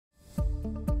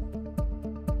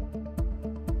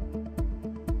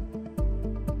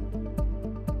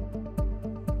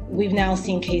we've now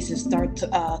seen cases start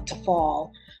to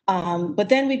fall. But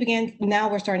then now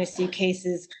we're starting to see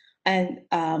cases and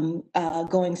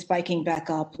spiking back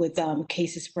up with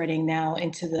cases spreading now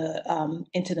into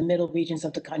the middle regions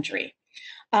of the country.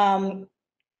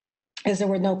 As there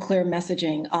were no clear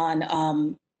messaging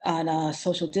on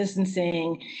social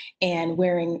distancing and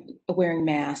wearing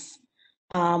masks.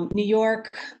 New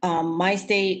York, my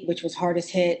state, which was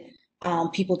hardest hit,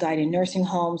 people died in nursing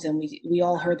homes, and we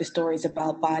all heard the stories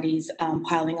about bodies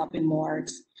piling up in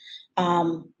morgues.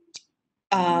 But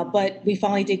we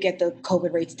finally did get the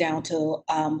COVID rates down to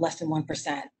less than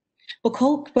 1%.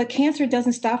 But cancer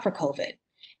doesn't stop for COVID.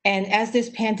 And as this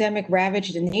pandemic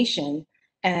ravaged the nation,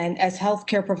 and as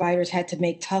healthcare providers had to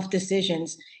make tough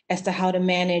decisions as to how to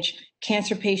manage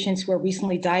cancer patients who were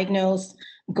recently diagnosed,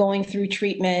 going through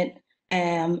treatment,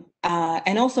 and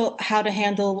also how to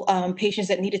handle patients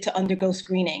that needed to undergo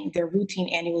screening, their routine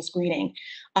annual screening.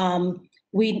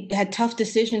 We had tough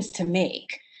decisions to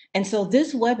make. And so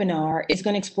this webinar is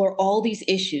going to explore all these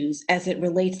issues as it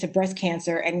relates to breast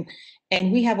cancer.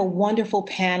 And we have a wonderful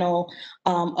panel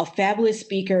of fabulous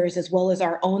speakers, as well as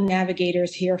our own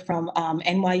navigators here from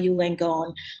NYU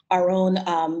Langone, our own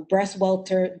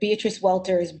Beatrice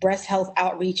Welter's Breast Health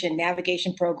Outreach and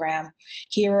Navigation Program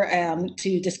here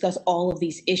to discuss all of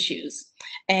these issues.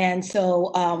 And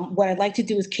so what I'd like to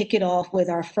do is kick it off with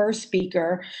our first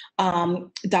speaker,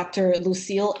 Dr.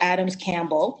 Lucille Adams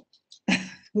Campbell,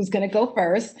 who's going to go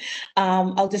first.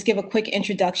 I'll just give a quick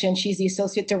introduction. She's the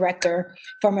Associate Director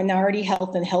for Minority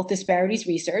Health and Health Disparities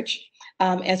Research,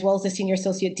 as well as the Senior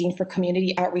Associate Dean for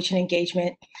Community Outreach and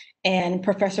Engagement and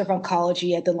Professor of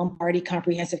Oncology at the Lombardi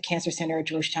Comprehensive Cancer Center at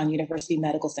Georgetown University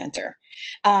Medical Center.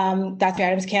 Dr.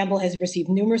 Adams Campbell has received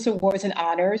numerous awards and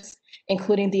honors,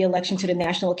 including the election to the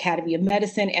National Academy of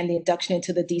Medicine and the induction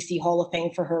into the DC Hall of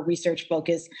Fame for her research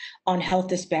focus on health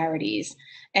disparities.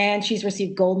 And she's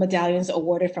received gold medallions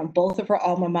awarded from both of her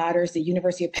alma maters, the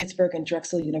University of Pittsburgh and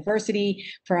Drexel University,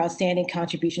 for outstanding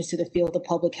contributions to the field of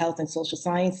public health and social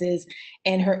sciences,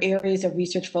 and her areas of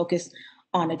research focused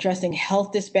on addressing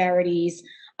health disparities,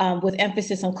 with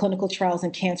emphasis on clinical trials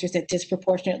and cancers that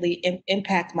disproportionately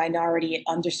impact minority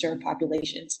and underserved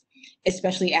populations,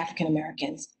 especially African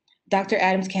Americans. Dr.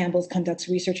 Adams Campbell conducts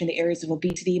research in the areas of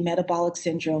obesity, metabolic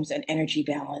syndromes, and energy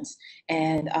balance,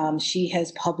 and she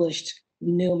has published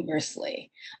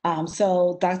numerously.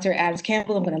 So Dr. Adams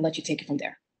Campbell, I'm going to let you take it from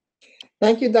there.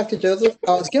 Thank you, Dr. Joseph.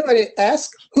 I was getting ready to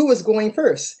ask who was going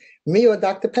first, me or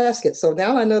Dr. Paskett. So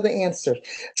now I know the answer.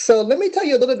 So let me tell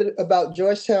you a little bit about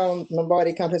Georgetown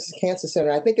Lombardi Comprehensive Cancer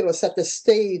Center. I think it will set the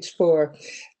stage for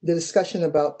the discussion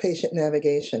about patient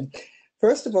navigation.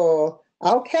 First of all,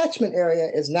 our catchment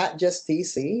area is not just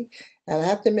DC. And I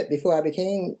have to admit, before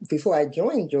I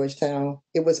joined Georgetown,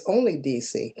 it was only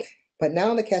DC. But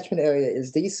now the catchment area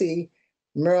is DC,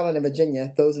 Maryland, and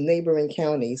Virginia, those neighboring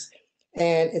counties.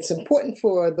 And it's important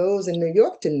for those in New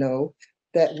York to know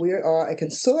that we are a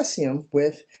consortium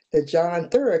with the John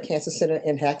Theurer Cancer Center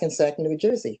in Hackensack, New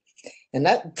Jersey. And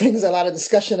that brings a lot of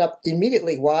discussion up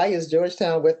immediately. Why is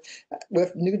Georgetown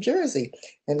with New Jersey?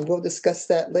 And we'll discuss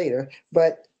that later.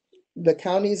 But the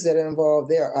counties that are involved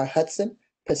there are Hudson,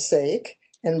 Passaic,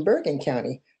 and Bergen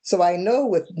County. So I know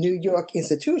with New York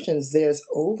institutions, there's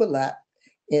overlap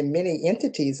in many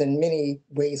entities and many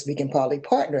ways we can probably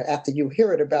partner. After you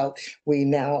hear it about, we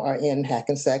now are in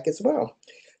Hackensack as well.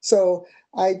 So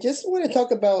I just want to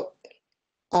talk about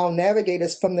our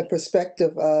navigators from the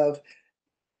perspective of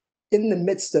in the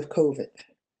midst of COVID.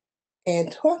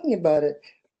 And talking about it,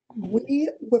 we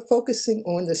were focusing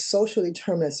on the social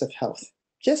determinants of health,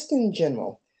 just in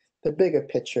general, the bigger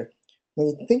picture. When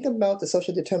you think about the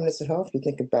social determinants of health, you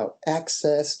think about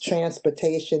access,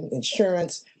 transportation,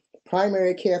 insurance,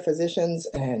 primary care physicians,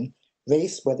 and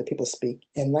race, whether people speak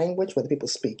in language, whether people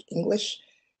speak English,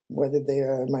 whether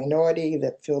they're a minority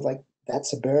that feel like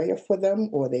that's a barrier for them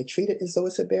or they treat it as though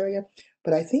it's a barrier.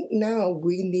 But I think now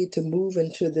we need to move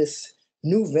into this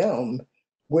new realm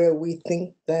where we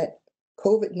think that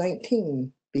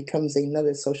COVID-19 becomes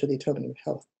another social determinant of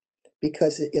health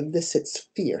because it elicits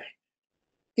fear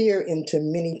into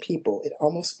many people. It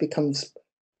almost becomes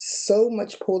so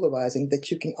much polarizing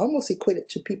that you can almost equate it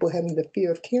to people having the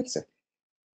fear of cancer.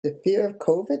 The fear of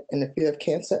COVID and the fear of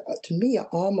cancer, to me, are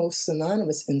almost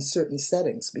synonymous in certain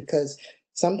settings because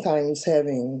sometimes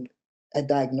having a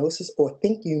diagnosis or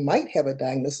think you might have a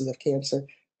diagnosis of cancer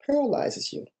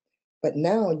paralyzes you. But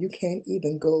now you can't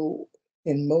even go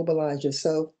and mobilize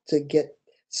yourself to get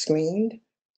screened,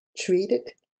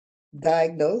 treated,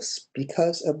 diagnosed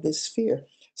because of this fear.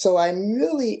 So I'm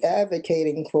really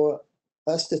advocating for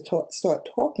us to start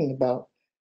talking about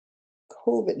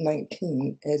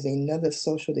COVID-19 as another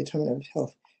social determinant of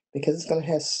health because it's going to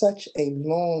have such a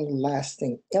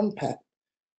long-lasting impact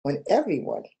on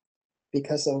everyone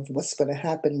because of what's going to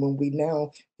happen when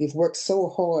we've worked so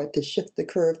hard to shift the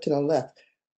curve to the left,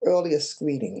 earlier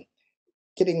screening,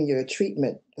 getting your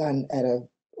treatment done at a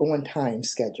on-time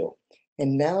schedule.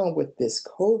 And now with this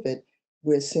COVID,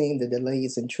 we're seeing the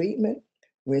delays in treatment,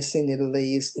 we're seeing the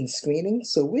delays in screening.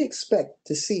 So we expect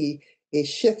to see a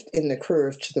shift in the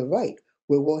curve to the right,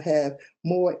 where we'll have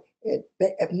more,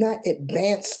 not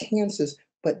advanced cancers,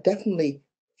 but definitely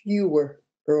fewer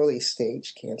early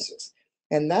stage cancers.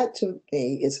 And that to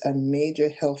me is a major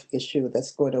health issue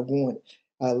that's going to warrant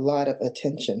a lot of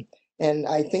attention. And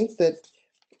I think that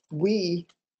we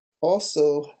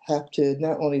also have to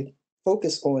not only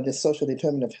focus on the social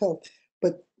determinant of health,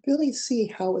 but really see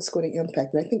how it's going to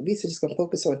impact. And I think research is going to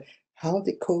focus on how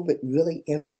did COVID really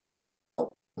impact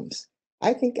outcomes.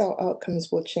 I think our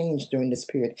outcomes will change during this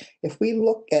period. If we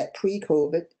look at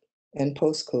pre-COVID and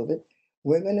post-COVID,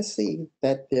 we're going to see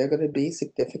that there are going to be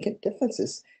significant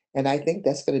differences. And I think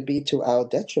that's going to be to our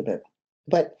detriment.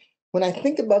 But when I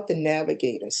think about the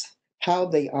navigators, how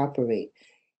they operate,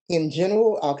 in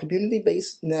general, our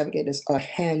community-based navigators are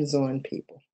hands-on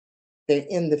people. They're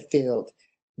in the field.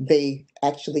 They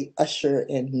actually usher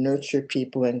and nurture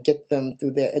people and get them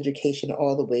through their education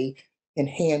all the way and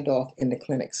hand off in the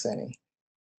clinic setting.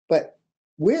 But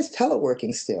where's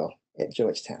teleworking still at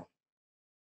Georgetown?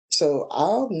 So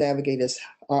our navigators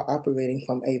are operating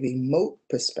from a remote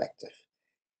perspective.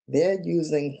 They're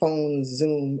using phones,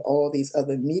 Zoom, all these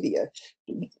other media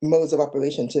modes of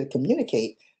operation to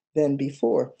communicate than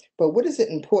before. But what is it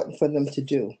important for them to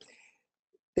do?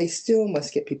 They still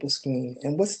must get people screened.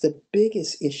 And what's the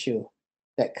biggest issue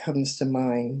that comes to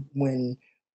mind when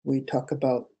we talk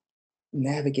about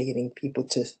navigating people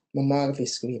to mammography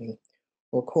screening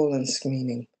or colon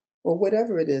screening or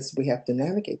whatever it is we have to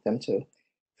navigate them to?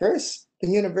 First, the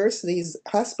universities,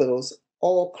 hospitals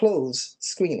all closed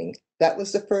screening. That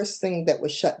was the first thing that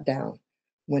was shut down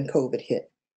when COVID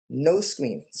hit. No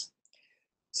screenings.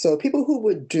 So people who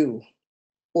were due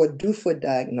or due for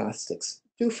diagnostics,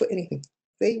 due for anything,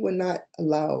 they were not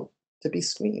allowed to be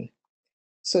screened.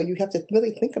 So you have to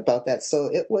really think about that. So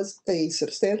it was a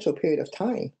substantial period of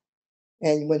time.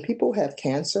 And when people have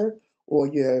cancer or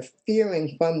you're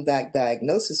fearing from that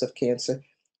diagnosis of cancer,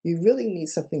 you really need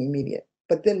something immediate.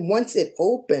 But then once it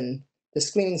opened, the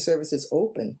screening services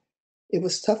open, it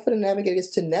was tough for the navigators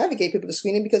to navigate people to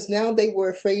screening because now they were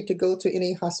afraid to go to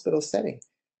any hospital setting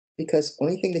because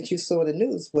only thing that you saw in the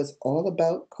news was all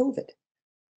about COVID.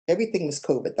 Everything was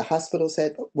COVID. The hospitals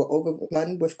were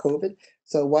overrun with COVID.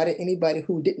 So why did anybody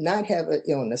who did not have an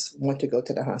illness want to go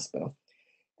to the hospital?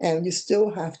 And you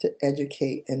still have to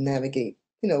educate and navigate.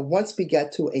 Once we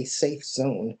got to a safe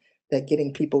zone, that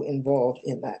getting people involved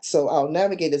in that. So our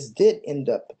navigators did end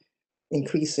up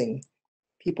increasing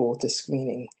people to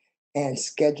screening and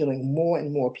scheduling more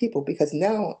and more people because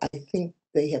now I think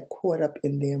they have caught up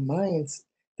in their minds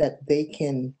that they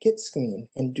can get screened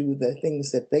and do the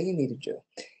things that they need to do.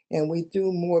 And we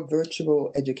do more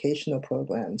virtual educational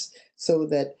programs so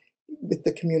that with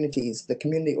the communities, the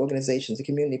community organizations, the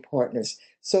community partners,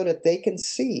 so that they can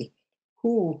see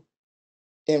who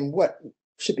and what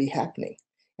should be happening.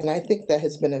 And I think that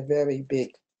has been a very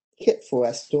big hit for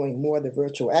us doing more of the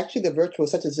virtual. Actually, the virtual,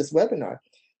 such as this webinar,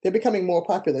 they're becoming more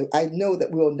popular. I know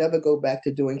that we'll never go back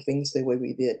to doing things the way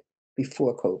we did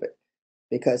before COVID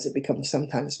because it becomes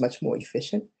sometimes much more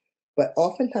efficient. But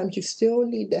oftentimes you still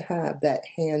need to have that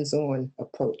hands-on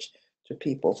approach to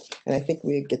people. And I think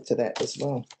we'll get to that as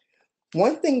well.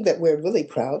 One thing that we're really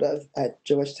proud of at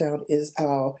Georgetown is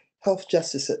our Health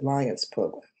Justice Alliance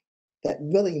program that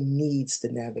really needs the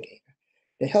navigator.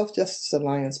 The Health Justice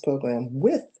Alliance program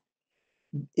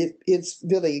it's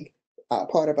really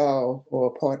part of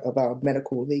our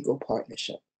medical legal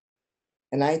partnership.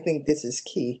 And I think this is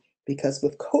key because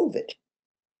with COVID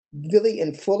really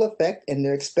in full effect, and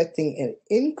they're expecting an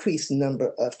increased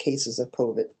number of cases of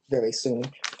COVID very soon,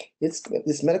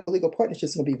 this medical legal partnership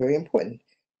is going to be very important.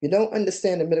 If you don't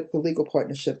understand the medical legal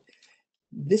partnership,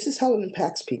 this is how it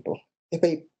impacts people. If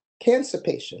a cancer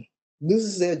patient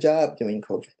loses their job during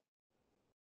COVID,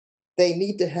 they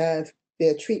need to have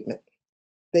their treatment.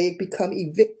 They become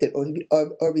evicted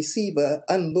or receive an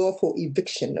unlawful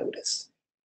eviction notice.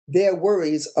 Their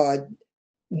worries are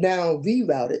now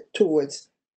rerouted towards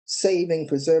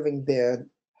preserving their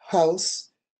house,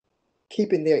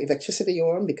 keeping their electricity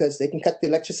on because they can cut the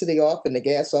electricity off and the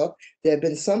gas off. There have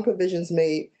been some provisions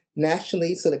made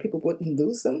nationally so that people wouldn't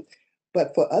lose them.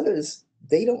 But for others,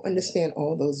 they don't understand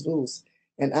all those rules.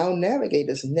 And our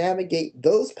navigators navigate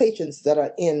those patients that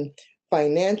are in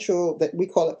financial, that we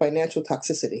call it financial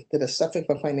toxicity, that are suffering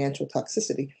from financial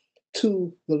toxicity,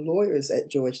 to the lawyers at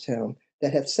Georgetown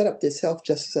that have set up this Health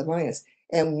Justice Alliance.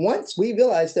 And once we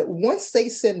realized that once they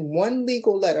send one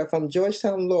legal letter from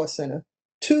Georgetown Law Center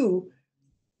to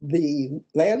the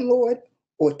landlord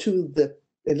or to the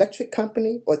electric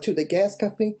company or to the gas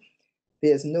company,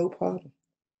 there's no problem.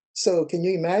 So can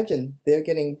you imagine they're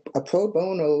getting a pro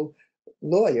bono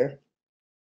lawyer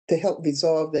to help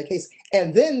resolve their case,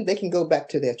 and then they can go back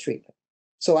to their treatment.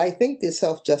 So I think this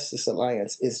Health Justice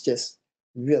Alliance is just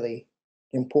really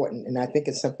important. And I think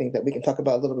it's something that we can talk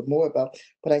about a little bit more about,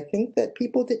 but I think that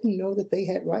people didn't know that they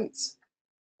had rights.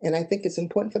 And I think it's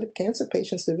important for the cancer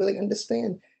patients to really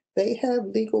understand they have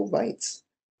legal rights.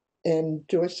 And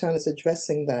Georgetown is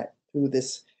addressing that through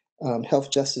this Health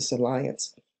Justice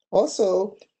Alliance.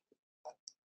 Also,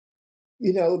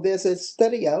 there's a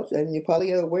study out, and you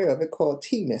probably are aware of it, called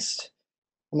TMIST,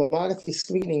 a mammography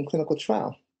screening clinical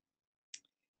trial.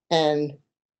 And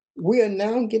we are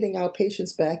now getting our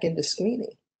patients back into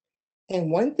screening.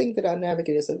 And one thing that our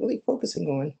navigators are really focusing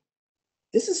on,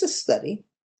 this is a study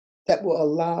that will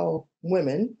allow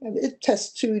women, and it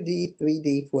tests 2D,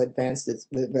 3D for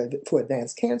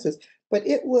advanced cancers, but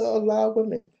it will allow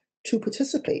women to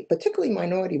participate, particularly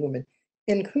minority women,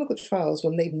 in clinical trials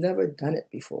when they've never done it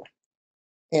before.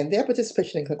 And their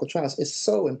participation in clinical trials is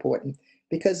so important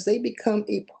because they become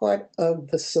a part of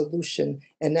the solution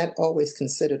and not always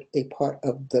considered a part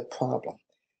of the problem.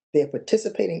 They're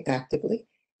participating actively,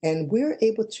 and we're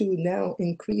able to now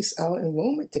increase our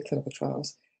enrollment to clinical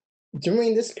trials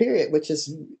during this period, which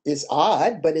is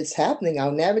odd, but it's happening.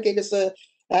 Our navigators are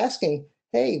asking,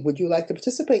 hey, would you like to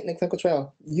participate in a clinical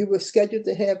trial? You were scheduled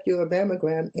to have your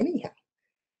mammogram anyhow.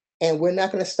 And we're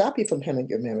not going to stop you from having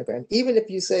your mammogram. Even if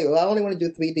you say, well, I only want to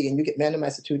do 3D and you get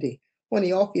randomized to 2D. On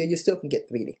the off year, you still can get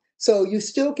 3D. So you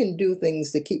still can do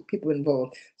things to keep people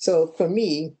involved. So for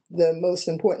me, the most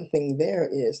important thing there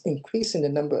is increasing the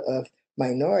number of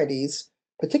minorities,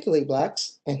 particularly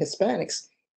Blacks and Hispanics,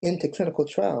 into clinical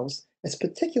trials, as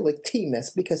particularly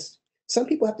TMIS, because some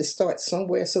people have to start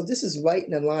somewhere. So this is right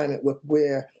in alignment with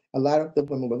where a lot of the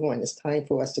women were going. It's time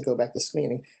for us to go back to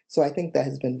screening. So I think that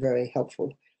has been very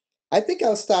helpful. I think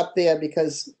I'll stop there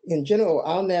because in general,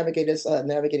 our navigators are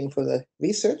navigating for the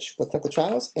research for clinical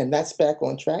trials, and that's back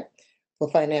on track. For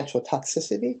financial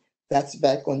toxicity, that's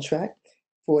back on track.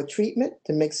 For treatment,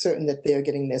 to make certain that they're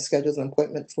getting their schedules and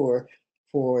appointment for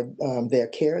their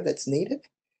care that's needed,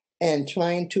 and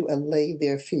trying to allay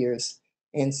their fears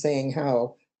and saying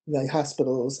how the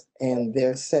hospitals and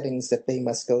their settings that they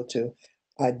must go to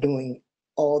are doing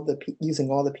using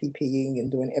all the PPE and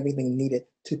doing everything needed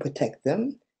to protect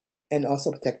them and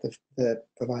also protect the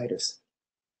providers.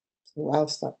 So I'll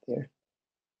stop there.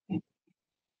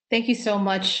 Thank you so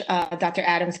much, Dr.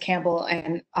 Adams Campbell.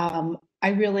 And I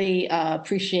really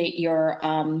appreciate your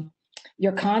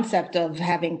concept of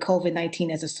having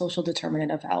COVID-19 as a social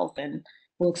determinant of health. And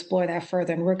we'll explore that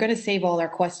further. And we're going to save all our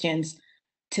questions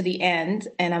to the end.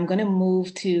 And I'm going to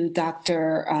move to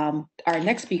our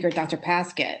next speaker, Dr.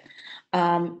 Paskett.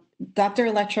 Dr.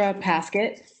 Electra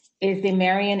Paskett is the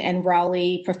Marion and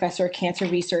Rowley Professor of Cancer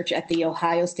Research at The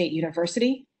Ohio State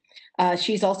University.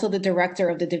 She's also the director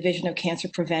of the Division of Cancer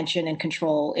Prevention and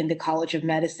Control in the College of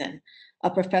Medicine, a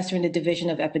professor in the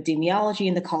Division of Epidemiology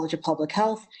in the College of Public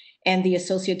Health, and the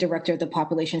associate director of the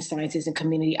Population Sciences and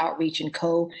Community Outreach and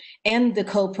the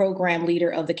co-program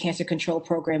leader of the Cancer Control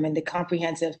Program in the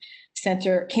Comprehensive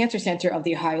Cancer Center of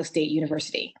The Ohio State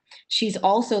University. She's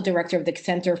also director of the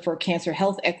Center for Cancer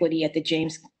Health Equity at the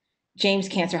James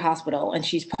Cancer Hospital, and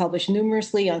she's published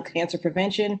numerously on cancer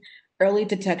prevention, early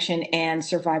detection, and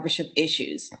survivorship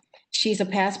issues. She's a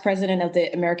past president of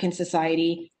the American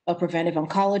Society of Preventive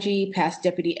Oncology, past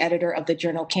deputy editor of the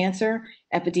journal Cancer,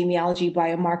 Epidemiology,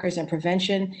 Biomarkers, and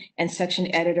Prevention, and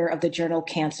section editor of the journal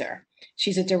Cancer.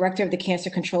 She's a director of the Cancer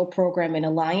Control Program in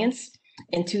Alliance.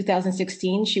 In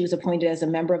 2016, she was appointed as a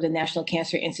member of the National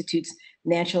Cancer Institute's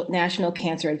National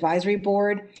Cancer Advisory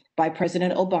Board by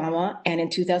President Obama. And in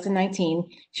 2019,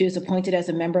 she was appointed as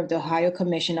a member of the Ohio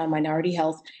Commission on Minority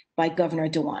Health by Governor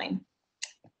DeWine.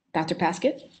 Dr.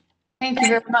 Paskett? Thank you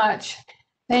very much.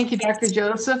 Thank you, Dr.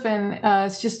 Joseph. And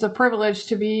it's just a privilege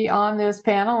to be on this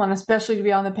panel, and especially to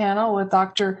be on the panel with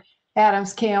Dr.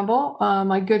 Adams Campbell,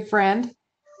 my good friend.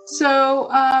 So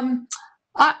I'm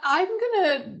going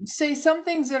to say some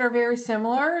things that are very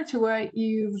similar to what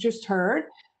you've just heard.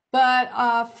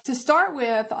 But to start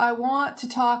with, I want to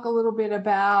talk a little bit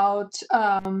about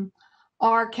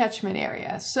our catchment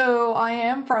area. So I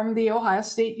am from the Ohio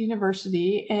State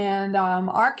University, and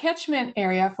our catchment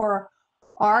area for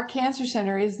our cancer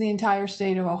center is the entire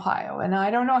state of Ohio. And I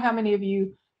don't know how many of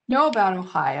you know about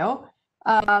Ohio.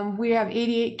 We have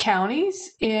 88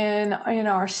 counties in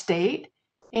our state,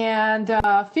 and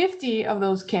 50 of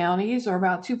those counties, or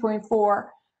about 2.4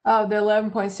 of the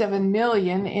 11.7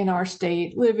 million in our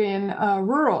state, live in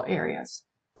rural areas.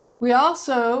 We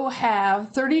also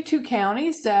have 32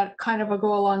 counties that kind of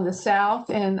go along the south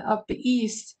and up the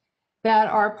east that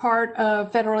are part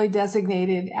of federally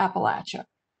designated Appalachia,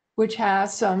 which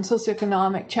has some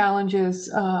socioeconomic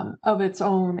challenges of its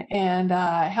own and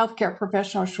healthcare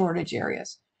professional shortage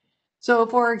areas. So,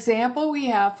 for example, we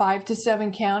have 5 to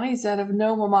 7 counties that have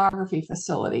no mammography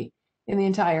facility in the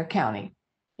entire county.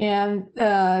 And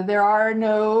there are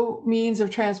no means of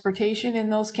transportation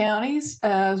in those counties.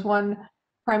 As one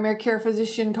primary care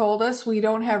physician told us, we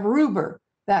don't have RUBER.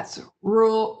 That's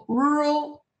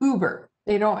rural Uber.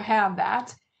 They don't have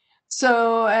that.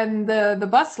 So, and the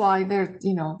bus line,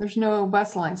 there's no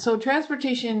bus line. So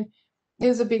transportation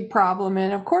is a big problem.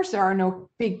 And of course, there are no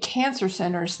big cancer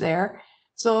centers there.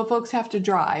 So folks have to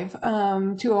drive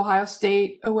to Ohio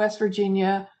State, West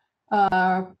Virginia,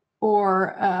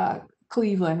 or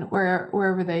Cleveland,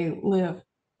 wherever they live.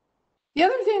 The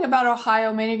other thing about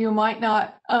Ohio, many of you might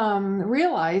not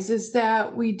realize, is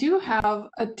that we do have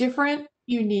a different,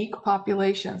 unique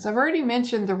populations. I've already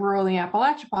mentioned the rural and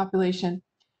Appalachia population,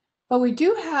 but we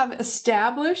do have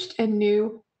established and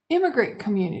new immigrant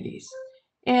communities.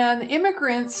 And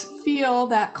immigrants feel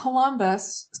that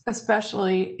Columbus,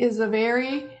 especially, is a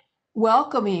very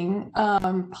welcoming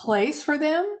place for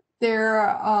them. There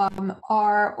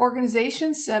are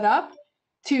organizations set up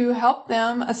to help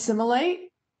them assimilate.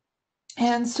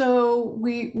 And so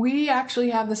we actually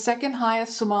have the second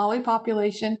highest Somali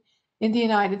population in the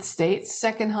United States,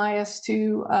 second highest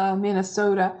to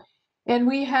Minnesota. And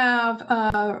we have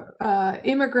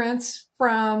immigrants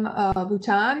from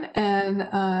Bhutan, and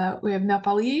we have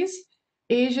Nepalese,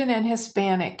 Asian, and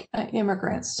Hispanic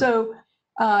immigrants. So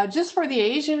just for the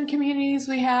Asian communities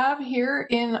we have here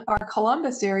in our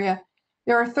Columbus area,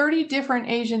 there are 30 different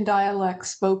Asian dialects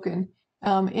spoken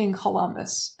in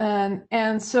Columbus.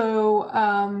 And so,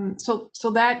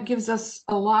 so that gives us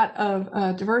a lot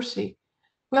of diversity.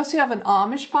 We also have an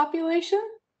Amish population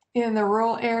in the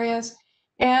rural areas.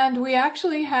 And we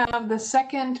actually have the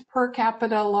second per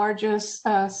capita largest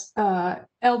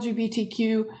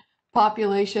LGBTQ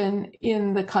population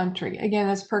in the country. Again,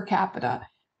 it's per capita.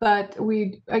 But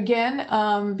we, again,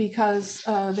 because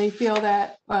they feel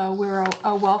that we're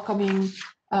a welcoming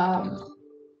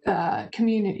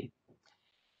community.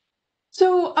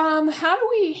 So how do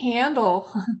we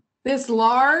handle this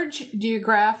large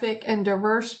geographic and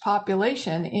diverse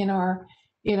population in our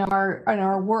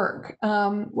work?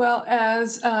 Well,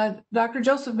 as Dr.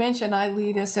 Joseph mentioned, I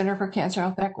lead a Center for Cancer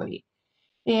Health Equity.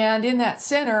 And in that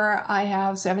center, I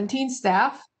have 17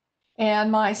 staff, and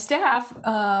my staff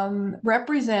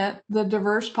represent the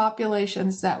diverse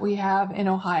populations that we have in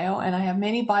Ohio, and I have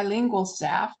many bilingual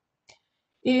staff.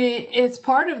 It's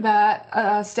part of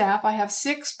that staff. I have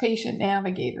 6 patient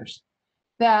navigators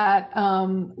that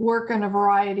work in a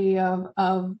variety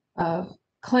of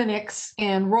clinics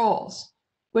and roles,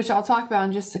 which I'll talk about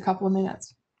in just a couple of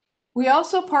minutes. We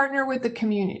also partner with the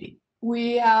community.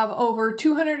 We have over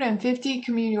 250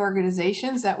 community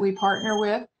organizations that we partner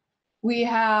with. We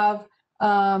have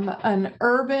an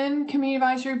urban community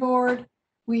advisory board.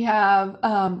 We have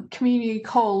community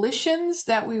coalitions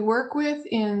that we work with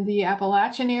in the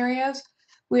Appalachian areas.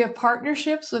 We have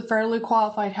partnerships with federally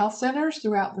qualified health centers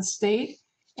throughout the state.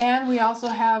 And we also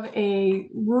have a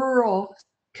rural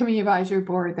community advisory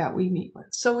board that we meet with.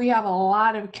 So we have a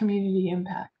lot of community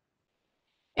impact.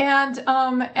 And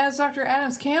as Dr.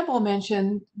 Adams Campbell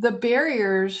mentioned, the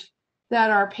barriers that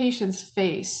our patients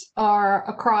face are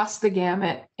across the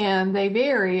gamut, and they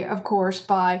vary, of course,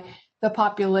 by the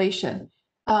population.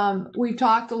 We've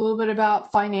talked a little bit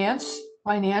about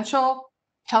financial,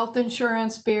 health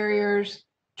insurance barriers,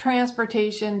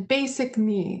 transportation, basic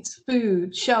needs,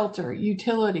 food, shelter,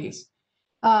 utilities,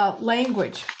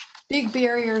 language, big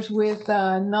barriers with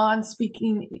non-English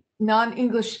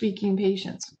speaking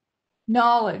patients,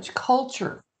 knowledge,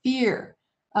 culture, fear.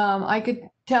 I could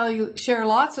share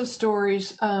lots of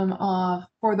stories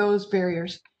for those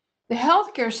barriers. The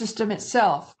healthcare system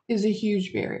itself is a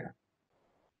huge barrier,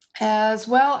 as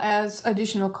well as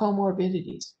additional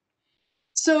comorbidities.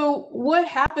 So what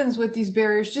happens with these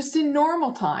barriers just in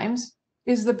normal times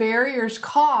is the barriers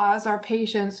cause our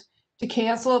patients to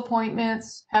cancel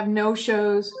appointments, have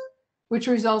no-shows, which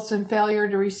results in failure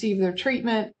to receive their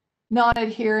treatment,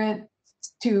 non-adherence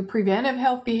to preventive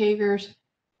health behaviors,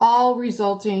 all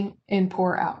resulting in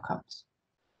poor outcomes.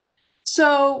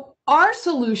 So our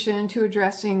solution to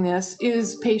addressing this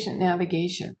is patient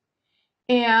navigation.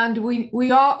 And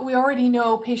we already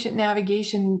know patient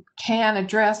navigation can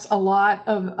address a lot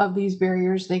of these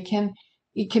barriers. It can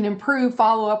improve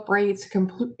follow-up rates,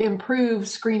 improve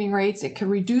screening rates. It can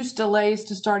reduce delays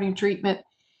to starting treatment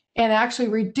and actually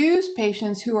reduce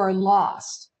patients who are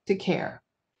lost to care.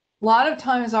 A lot of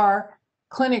times our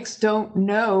clinics don't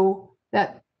know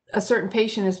that a certain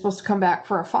patient is supposed to come back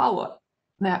for a follow-up,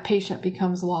 and that patient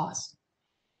becomes lost.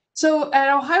 So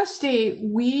at Ohio State,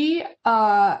 we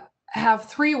have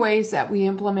 3 ways that we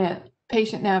implement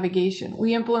patient navigation.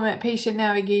 We implement patient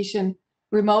navigation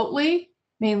remotely,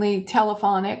 mainly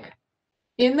telephonic,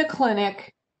 in the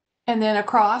clinic, and then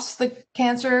across the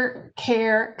cancer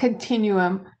care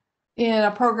continuum in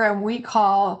a program we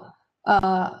call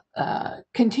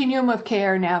Continuum of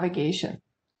Care Navigation.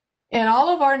 And all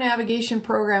of our navigation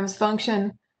programs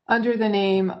function under the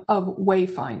name of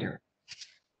Wayfinder.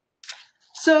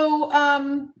 So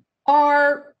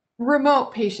our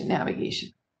remote patient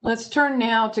navigation. Let's turn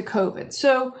now to COVID.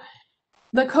 So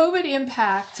the COVID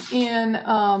impact in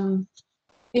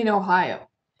Ohio.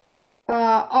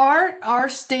 Our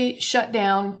state shut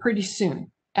down pretty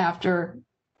soon after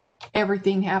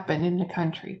everything happened in the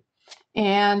country.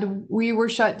 And we were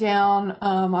shut down,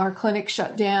 our clinic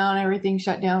shut down, everything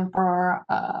shut down for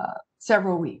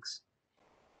several weeks.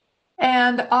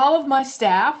 And all of my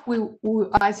staff,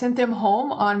 I sent them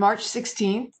home on March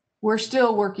 16th. We're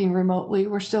still working remotely.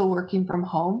 We're still working from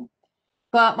home.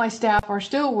 But my staff are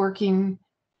still working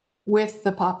with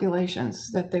the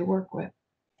populations that they work with.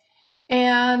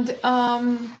 And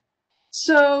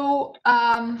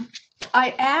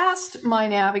I asked my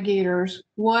navigators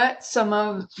what some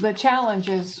of the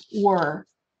challenges were.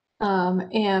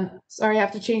 And sorry, I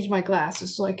have to change my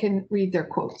glasses so I can read their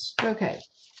quotes. Okay.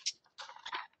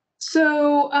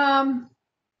 So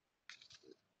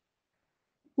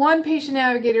one patient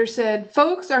navigator said,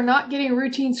 folks are not getting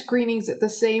routine screenings at the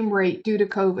same rate due to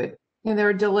COVID, and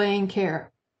they're delaying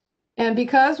care. And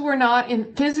because we're not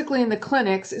physically in the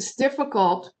clinics, it's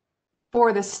difficult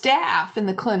for the staff in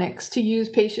the clinics to use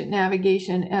patient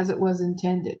navigation as it was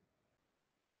intended.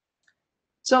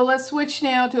 So let's switch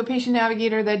now to a patient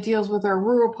navigator that deals with our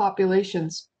rural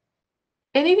populations.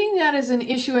 Anything that is an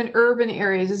issue in urban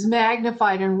areas is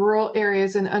magnified in rural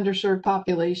areas and underserved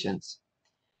populations.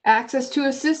 Access to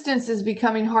assistance is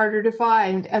becoming harder to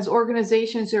find as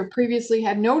organizations who have previously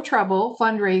had no trouble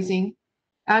fundraising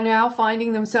are now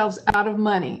finding themselves out of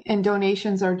money and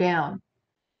donations are down.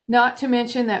 Not to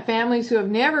mention that families who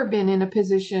have never been in a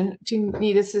position to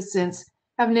need assistance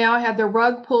have now had the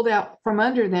rug pulled out from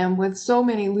under them, with so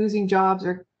many losing jobs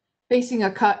or facing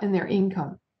a cut in their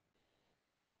income.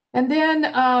 And then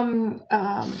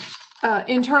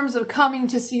in terms of coming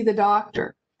to see the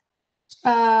doctor,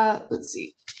 let's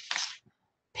see.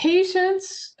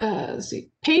 Patients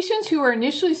who are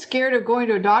initially scared of going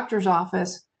to a doctor's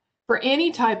office for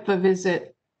any type of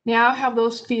visit now have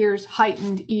those fears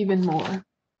heightened even more.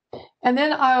 And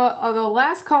then the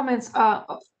last comments, the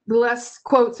last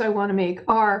quotes I want to make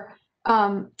are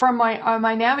from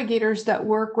my navigators that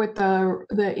work with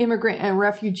the immigrant and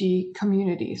refugee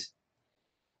communities.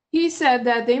 He said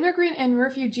that the immigrant and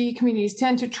refugee communities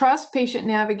tend to trust patient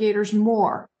navigators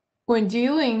more when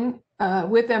dealing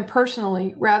with them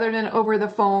personally rather than over the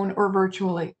phone or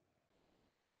virtually.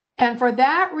 And for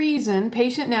that reason,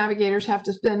 patient navigators have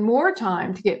to spend more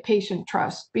time to get patient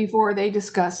trust before they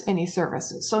discuss any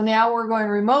services. So now we're going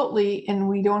remotely and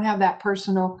we don't have that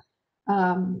personal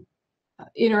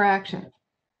interaction.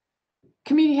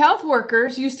 Community health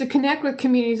workers used to connect with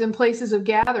communities in places of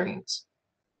gatherings.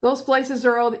 Those places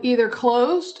are either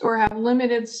closed or have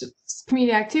limited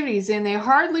community activities, and they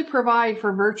hardly provide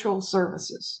for virtual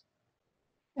services.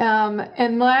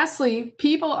 And lastly,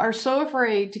 people are so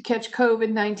afraid to catch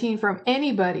COVID-19 from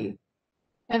anybody.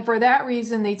 And for that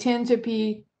reason, they tend to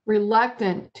be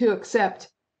reluctant to accept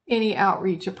any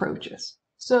outreach approaches.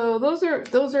 So those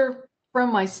are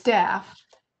from my staff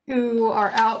who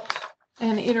are out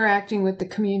and interacting with the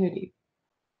community.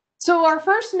 So our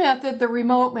first method, the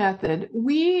remote method,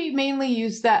 we mainly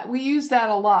use that. We use that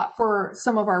a lot for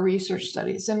some of our research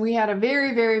studies. And we had a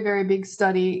very, very, very big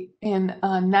study in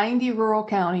 90 rural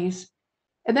counties.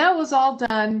 And that was all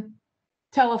done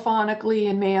telephonically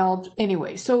and mailed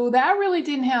anyway. So that really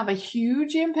didn't have a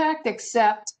huge impact,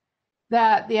 except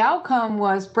that the outcome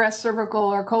was breast, cervical,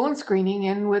 or colon screening.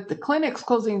 And with the clinics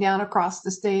closing down across the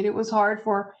state, it was hard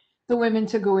for the women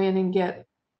to go in and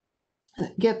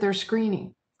get their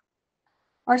screening.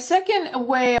 Our second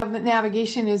way of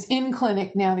navigation is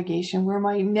in-clinic navigation, where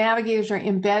my navigators are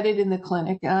embedded in the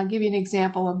clinic. And I'll give you an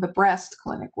example of the breast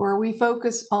clinic, where we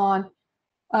focus on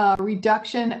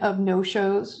reduction of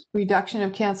no-shows, reduction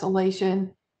of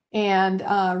cancellation, and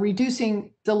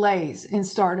reducing delays in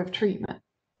start of treatment.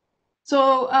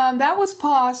 So that was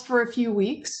paused for a few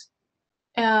weeks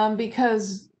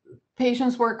because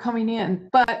patients weren't coming in,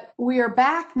 but we are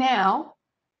back now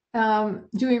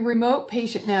doing remote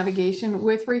patient navigation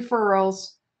with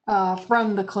referrals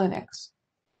from the clinics.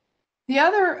 The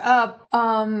other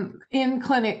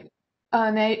in-clinic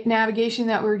navigation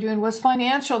that we were doing was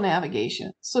financial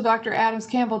navigation. So Dr.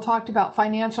 Adams-Campbell talked about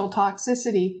financial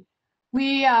toxicity.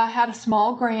 We had a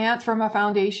small grant from a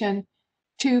foundation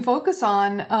to focus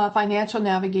on financial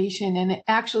navigation and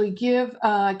actually give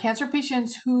cancer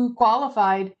patients who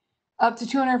qualified up to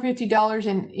 $250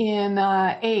 in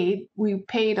aid. We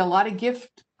paid a lot of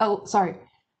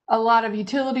a lot of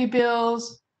utility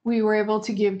bills. We were able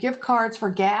to give gift cards for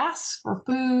gas, for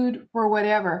food, for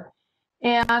whatever.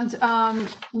 And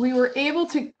we were able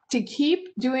to keep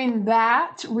doing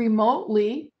that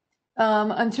remotely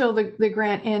until the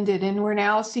grant ended. And we're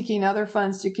now seeking other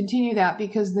funds to continue that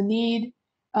because the need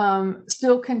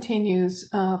still continues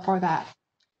for that.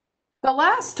 The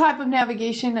last type of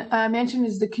navigation I mentioned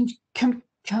is the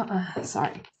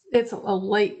it's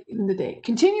late in the day.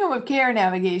 Continuum of care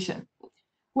navigation,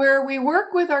 where we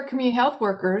work with our community health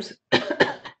workers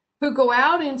who go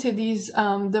out into these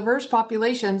diverse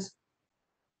populations.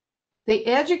 They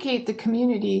educate the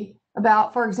community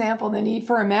about, for example, the need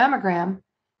for a mammogram.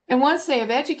 And once they have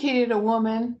educated a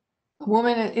woman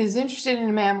is interested in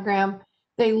a mammogram,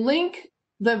 they link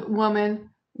the woman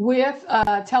with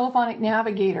a telephonic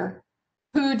navigator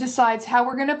who decides how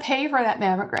we're going to pay for that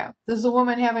mammogram. Does the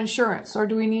woman have insurance, or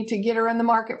do we need to get her in the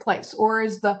marketplace? Or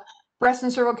is the breast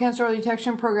and cervical cancer early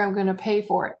detection program going to pay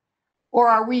for it? Or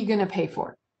are we going to pay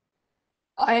for it?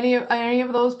 Any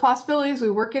of those possibilities,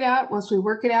 we work it out. Once we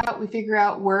work it out, we figure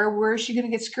out where is she going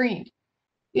to get screened?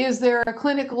 Is there a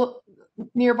clinic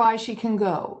nearby she can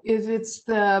go? If it's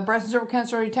the breast and cervical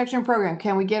cancer early detection program,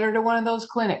 can we get her to one of those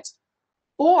clinics?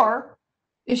 Or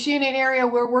is she in an area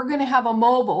where we're going to have a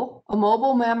mobile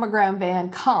mammogram van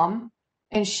come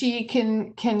and she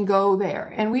can go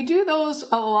there? And we do those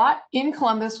a lot in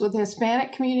Columbus with the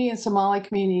Hispanic community and Somali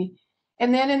community.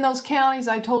 And then in those counties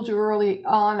I told you early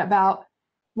on about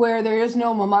where there is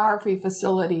no mammography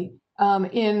facility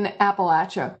in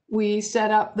Appalachia, we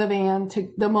set up the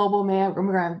mobile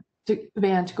mammogram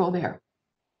van to go there.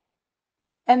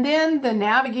 And then the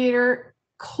navigator,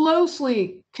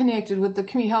 closely connected with the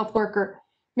community health worker,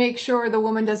 make sure the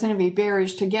woman doesn't have any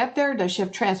barriers to get there. Does she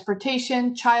have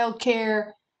transportation,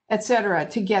 childcare, etc.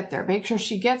 to get there? Make sure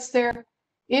she gets there.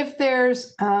 If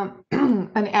there's an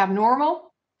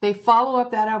abnormal, they follow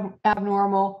up that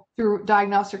abnormal through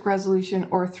diagnostic resolution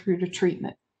or through to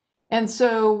treatment. And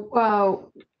so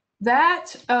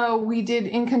that we did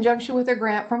in conjunction with a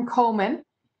grant from Komen.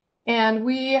 And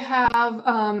we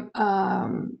have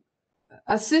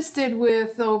assisted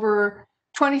with over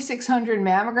 2,600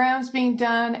 mammograms being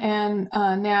done and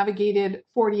navigated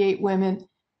 48 women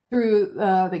through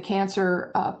the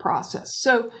cancer process.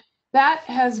 So that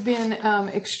has been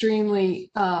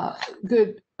extremely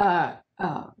good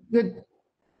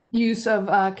use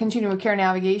of continuum of care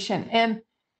navigation. And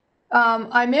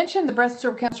I mentioned the breast and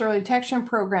cervical cancer early detection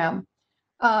program.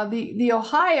 The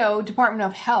Ohio Department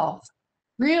of Health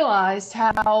realized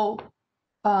how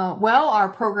well our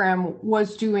program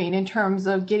was doing in terms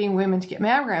of getting women to get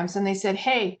mammograms. And they said,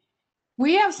 hey,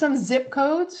 we have some zip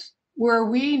codes where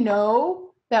we know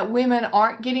that women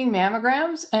aren't getting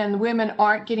mammograms and women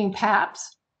aren't getting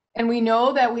PAPs. And we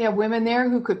know that we have women there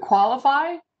who could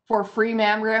qualify for free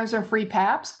mammograms and free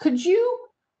PAPs. Could you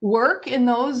work in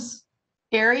those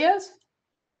areas?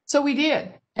 So we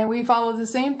did. And we followed the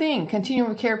same thing, continuum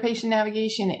of care patient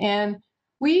navigation. And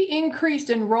we increased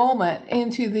enrollment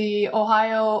into the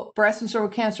Ohio Breast and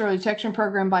Cervical Cancer Early Detection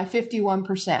Program by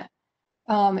 51%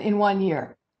 in 1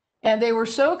 year. And they were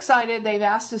so excited, they've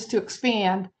asked us to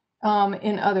expand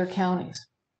in other counties.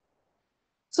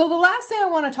 So the last thing I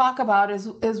want to talk about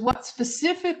is what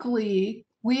specifically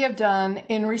we have done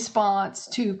in response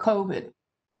to COVID.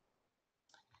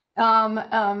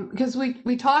 Because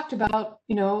we talked about,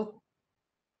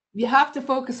 you have to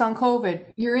focus on COVID.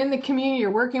 You're in the community, you're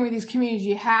working with these communities,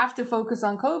 you have to focus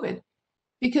on COVID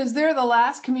because they're the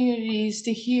last communities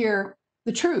to hear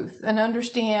the truth and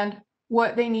understand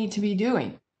what they need to be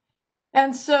doing.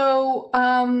 And so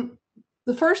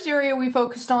the first area we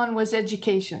focused on was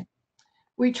education.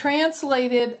 We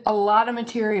translated a lot of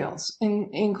materials,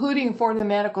 including for the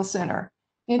medical center,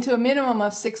 into a minimum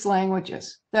of 6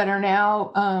 languages that are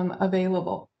now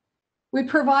available. We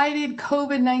provided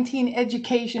COVID-19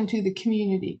 education to the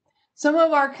community. Some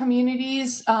of our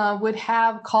communities would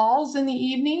have calls in the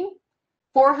evening,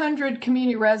 400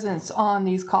 community residents on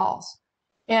these calls.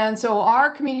 And so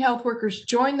our community health workers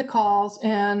joined the calls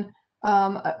and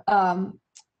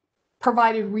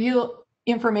provided real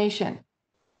information,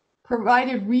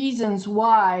 provided reasons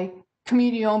why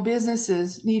community-owned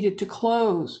businesses needed to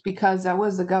close because that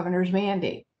was the governor's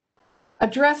mandate.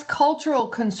 Addressed cultural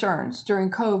concerns during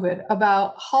COVID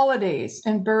about holidays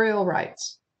and burial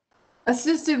rites.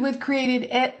 Assisted with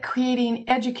creating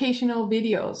educational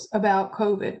videos about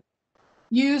COVID.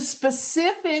 Used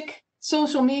specific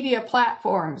social media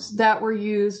platforms that were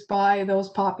used by those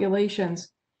populations,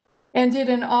 and did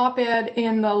an op-ed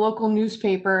in the local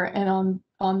newspaper and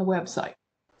on the website.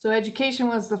 So education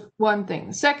was the one thing.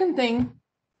 The second thing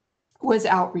was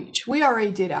outreach. We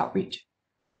already did outreach,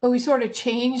 but we sort of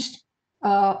changed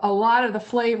a lot of the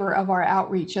flavor of our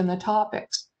outreach and the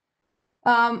topics.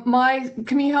 My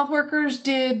community health workers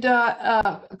did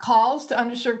calls to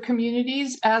underserved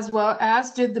communities, as well as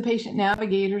did the patient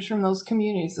navigators from those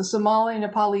communities, the Somali,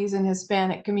 Nepalese, and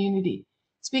Hispanic community,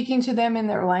 speaking to them in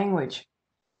their language.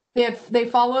 They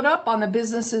followed up on the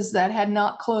businesses that had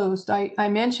not closed. I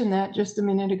mentioned that just a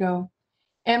minute ago,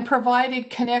 and provided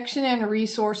connection and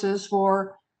resources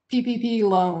for PPP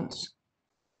loans.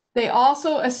 They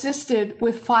also assisted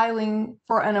with filing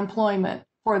for unemployment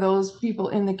for those people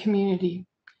in the community.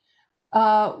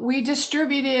 We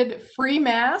distributed free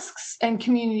masks and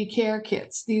community care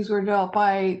kits. These were developed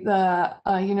by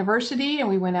the university, and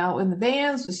we went out in the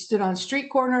vans, we stood on street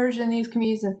corners in these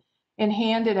communities and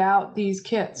handed out these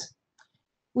kits.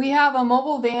 We have a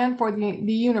mobile van for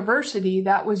the university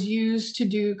that was used to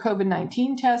do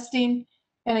COVID-19 testing.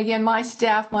 And again, my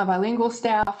staff, my bilingual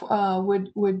staff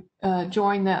would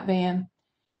join that van.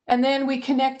 And then we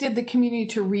connected the community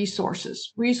to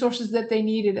resources that they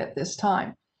needed at this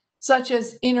time, such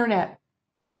as internet,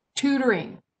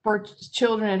 tutoring for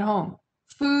children at home,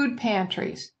 food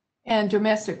pantries, and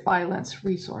domestic violence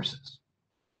resources.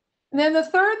 And then the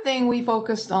third thing we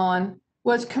focused on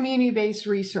was community-based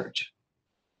research.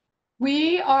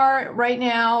 We are right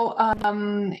now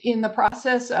in the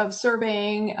process of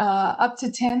surveying up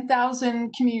to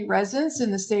 10,000 community residents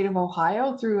in the state of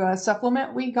Ohio through a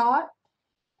supplement we got.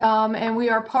 And we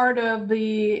are part of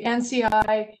the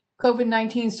NCI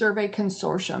COVID-19 Survey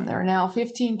Consortium. There are now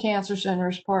 15 cancer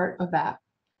centers part of that.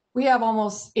 We have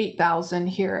almost 8,000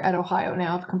 here at Ohio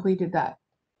now have completed that.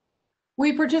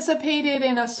 We participated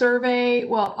in a survey,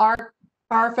 well, our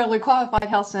federally qualified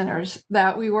health centers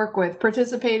that we work with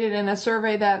participated in a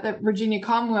survey that the Virginia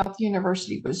Commonwealth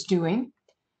University was doing.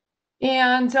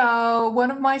 And one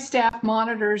of my staff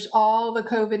monitors all the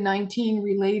COVID-19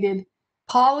 related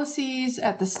policies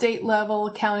at the state level,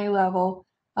 county level,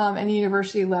 and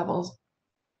university levels.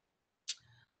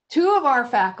 Two of our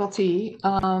faculty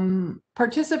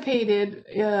participated,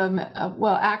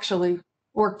 well, actually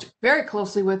worked very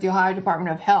closely with the Ohio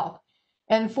Department of Health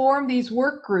and formed these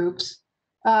work groups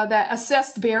that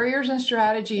assessed barriers and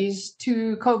strategies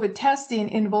to COVID testing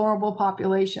in vulnerable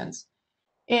populations.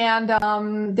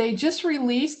 And they just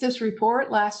released this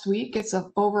report last week. It's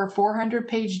over a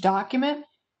 400-page document,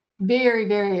 very,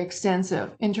 very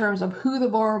extensive in terms of who the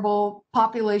vulnerable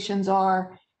populations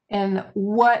are and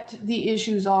what the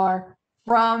issues are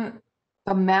from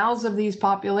the mouths of these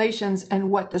populations and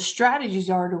what the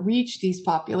strategies are to reach these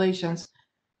populations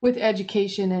with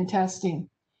education and testing.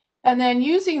 And then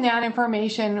using that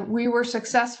information, we were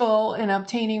successful in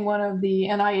obtaining one of the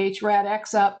NIH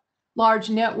RADx-UP large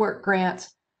network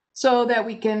grants so that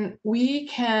we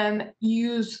can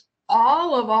use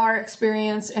all of our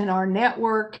experience and our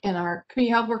network and our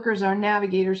community health workers, our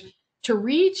navigators,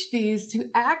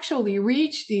 to actually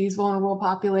reach these vulnerable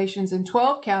populations in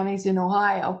 12 counties in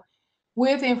Ohio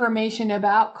with information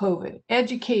about COVID,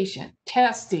 education,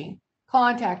 testing,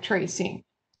 contact tracing,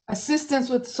 assistance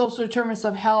with social determinants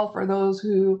of health for those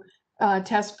who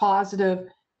test positive,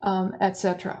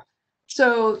 etc.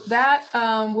 So that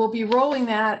we'll be rolling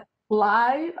that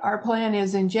live. Our plan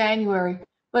is in January,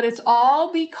 but it's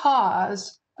all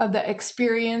because of the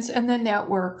experience and the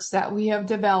networks that we have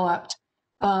developed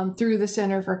through the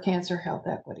Center for Cancer Health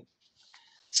Equity.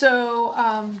 So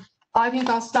I think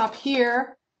I'll stop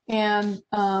here and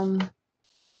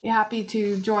be happy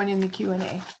to join in the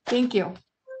Q&A. Thank you.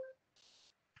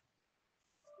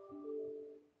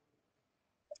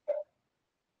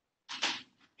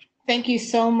 Thank you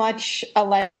so much,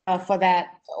 Alexa, for that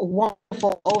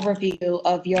wonderful overview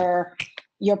of your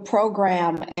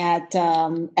program at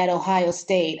Ohio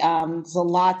State. There's a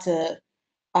lot to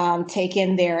take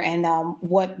in there, and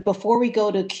before we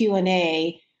go to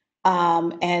Q&A,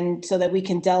 and so that we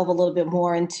can delve a little bit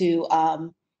more into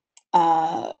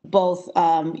both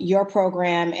your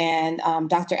program and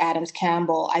Dr. Adams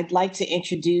Campbell, I'd like to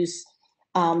introduce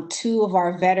two of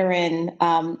our veteran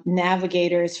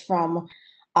navigators from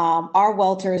our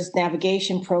Welter's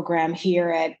navigation program here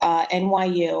at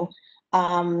NYU.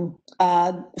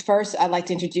 First, I'd like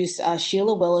to introduce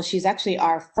Sheila Willis. She's actually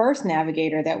our first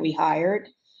navigator that we hired.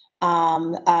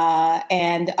 And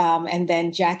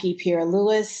then Jackie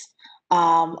Pierre-Lewis,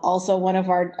 also one of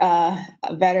our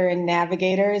veteran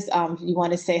navigators. You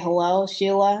want to say hello,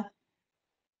 Sheila?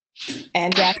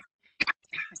 And Jackie?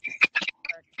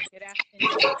 Good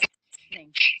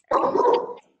afternoon.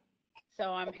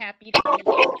 So I'm happy to be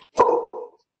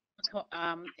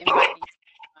invited to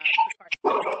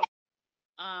participate.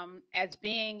 As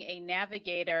being a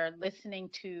navigator, listening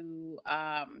to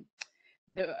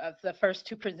the first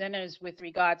two presenters with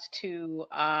regards to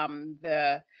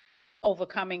the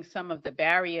overcoming some of the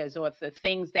barriers or the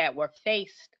things that were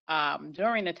faced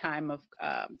during the time of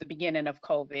the beginning of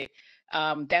COVID,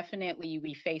 definitely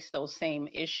we faced those same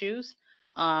issues.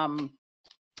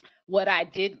 What I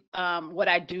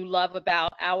do love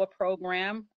about our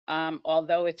program,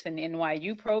 although it's an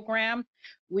NYU program,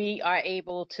 we are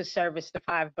able to service the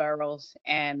 5 boroughs,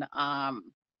 and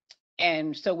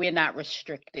so we're not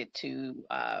restricted to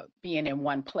being in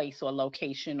one place or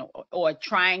location, or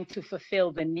trying to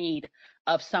fulfill the need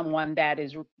of someone that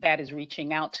is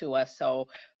reaching out to us. So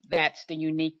that's the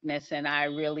uniqueness, and I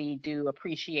really do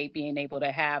appreciate being able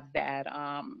to have that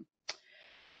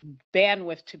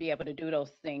bandwidth to be able to do those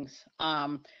things.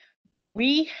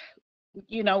 We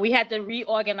had to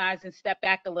reorganize and step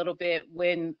back a little bit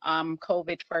when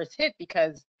COVID first hit,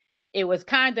 because it was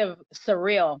kind of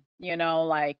surreal,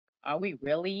 like, are we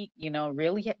really,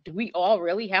 do we all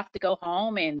really have to go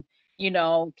home? And,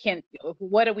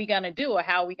 what are we going to do, or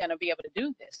how are we going to be able to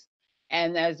do this?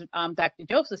 And as Dr.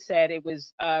 Joseph said, it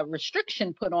was a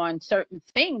restriction put on certain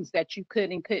things that you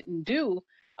could and couldn't do,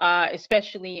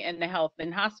 especially in the health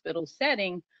and hospital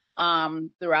setting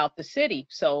throughout the city.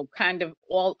 So kind of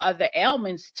all other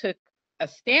ailments took a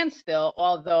standstill,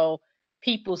 although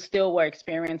people still were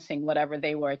experiencing whatever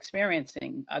they were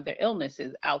experiencing, other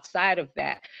illnesses outside of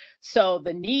that. So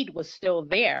the need was still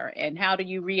there. And how do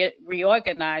you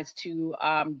reorganize to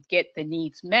get the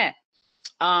needs met?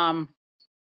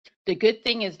 The good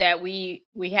thing is that we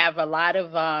have a lot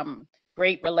of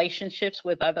great relationships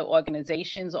with other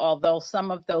organizations, although some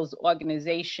of those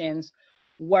organizations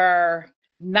were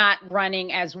not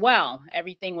running as well.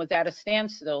 Everything was at a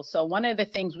standstill. So one of the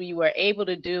things we were able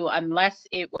to do, unless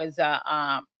it was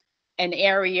an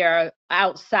area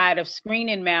outside of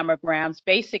screening mammograms,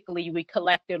 basically we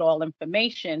collected all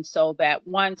information so that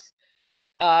once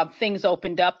things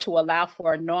opened up to allow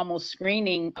for normal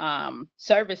screening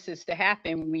services to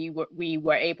happen, we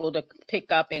were able to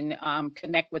pick up and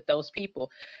connect with those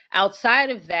people. Outside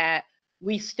of that,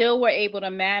 we still were able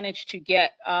to manage to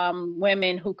get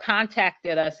women who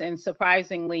contacted us, and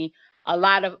surprisingly, a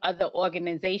lot of other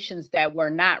organizations that were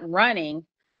not running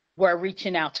were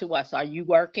reaching out to us. Are you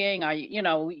working? Are you,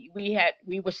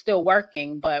 we were still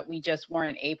working, but we just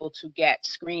weren't able to get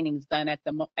screenings done at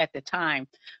the time.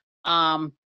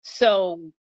 So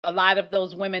a lot of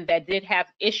those women that did have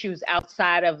issues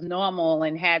outside of normal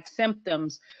and had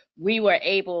symptoms, we were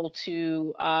able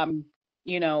to,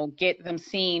 get them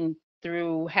seen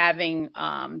through having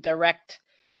direct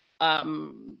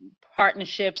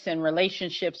partnerships and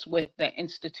relationships with the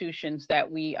institutions that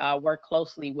we work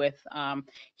closely with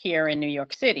here in New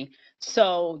York City.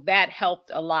 So that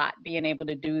helped a lot, being able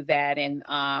to do that. And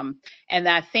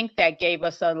I think that gave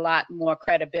us a lot more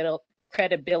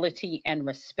credibility and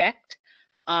respect.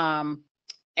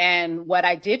 And what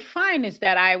I did find is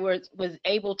that I was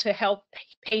able to help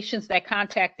patients that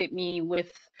contacted me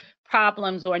with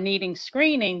problems or needing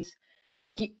screenings,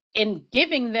 in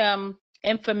giving them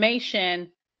information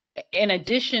in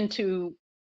addition to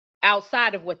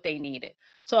outside of what they needed.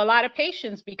 So a lot of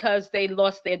patients, because they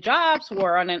lost their jobs,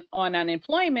 were on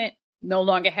unemployment, no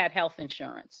longer had health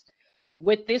insurance.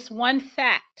 With this one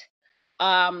fact,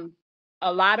 a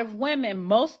lot of women,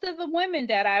 most of the women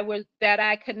that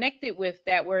I connected with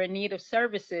that were in need of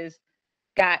services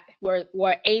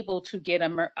were able to get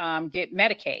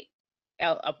Medicaid.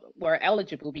 Were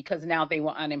eligible because now they were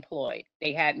unemployed.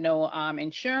 They had no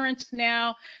insurance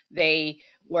now. They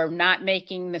were not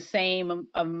making the same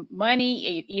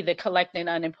money, either collecting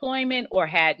unemployment or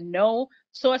had no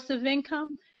source of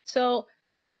income. So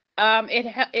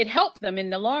it helped them in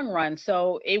the long run.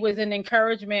 So it was an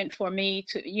encouragement for me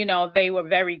to, they were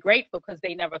very grateful because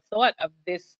they never thought of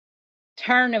this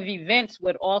turn of events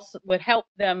would help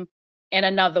them in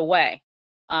another way.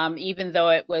 Even though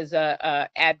it was a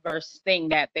adverse thing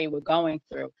that they were going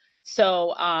through.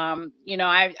 So, I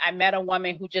met a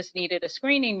woman who just needed a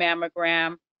screening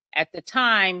mammogram, At the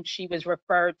time, she was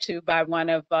referred to by one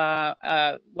of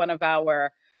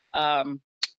our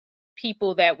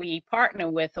people that we partner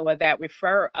with or that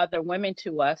refer other women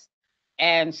to us.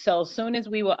 And so as soon as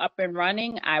we were up and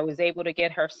running, I was able to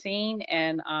get her seen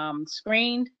and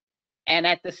screened. And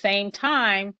at the same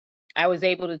time, I was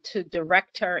able to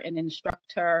direct her and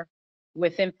instruct her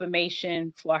with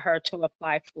information for her to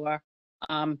apply for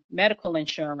medical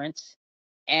insurance.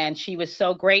 And she was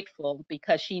so grateful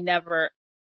because she never,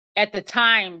 at the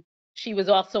time, she was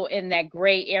also in that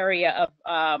gray area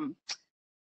of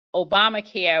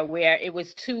Obamacare where it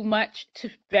was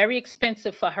very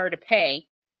expensive for her to pay.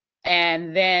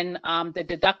 And then the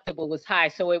deductible was high.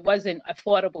 So it wasn't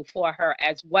affordable for her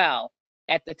as well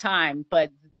at the time.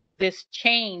 But this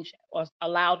change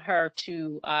allowed her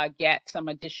to get some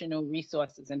additional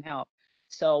resources and help.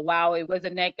 So while it was a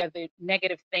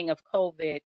negative thing of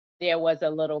COVID, there was a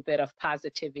little bit of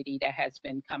positivity that has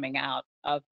been coming out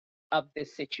of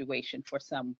this situation for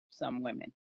some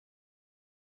women.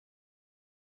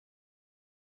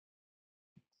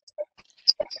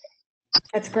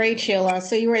 That's great, Sheila.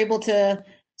 So you were able to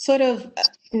sort of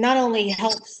not only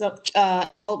help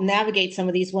navigate some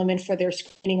of these women for their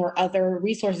screening or other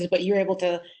resources, but you're able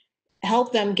to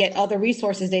help them get other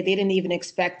resources they didn't even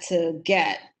expect to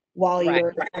get while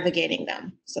you're navigating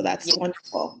them. So that's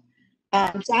wonderful.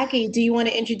 Jackie, do you want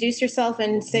to introduce yourself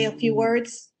and say a few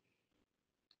words?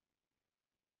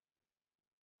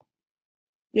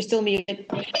 You're still muted.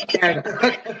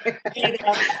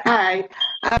 Hi,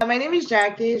 my name is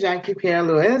Jackie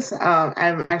Pierre-Louis.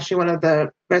 I'm actually one of the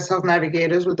breast health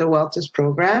navigators with the Wellness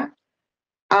program.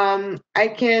 I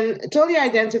can totally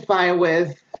identify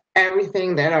with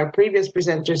everything that our previous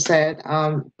presenters said,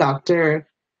 Dr.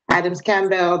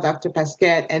 Adams-Campbell, Dr.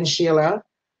 Pasquette, and Sheila.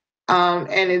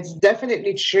 And it's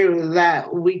definitely true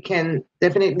that we can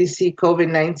definitely see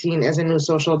COVID-19 as a new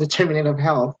social determinant of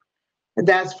health.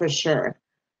 That's for sure.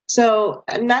 So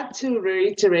not to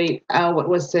reiterate what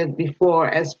was said before,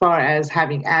 as far as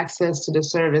having access to the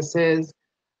services,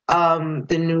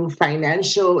 the new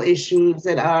financial issues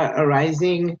that are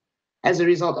arising as a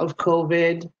result of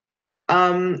COVID.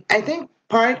 I think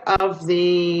one of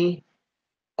the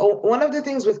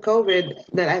things with COVID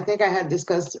that I think I had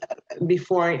discussed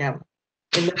before in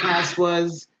the past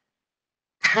was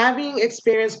having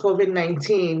experienced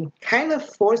COVID-19 kind of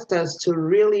forced us to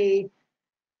really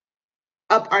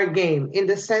up our game in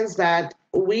the sense that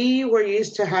we were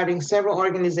used to having several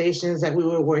organizations that we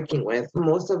were working with.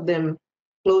 Most of them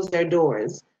closed their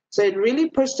doors. So it really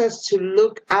pushed us to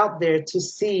look out there to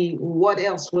see what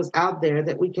else was out there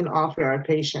that we can offer our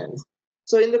patients.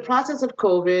 So in the process of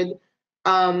COVID,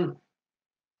 our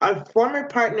former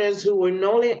partners who were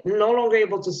no longer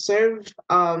able to serve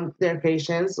their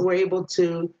patients were able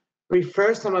to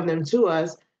refer some of them to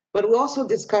us. But we also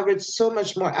discovered so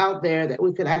much more out there that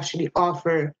we could actually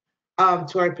offer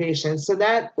to our patients. So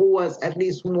that was at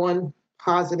least one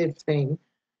positive thing.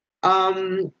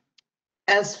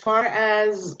 As far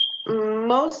as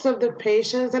most of the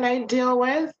patients that I deal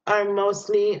with are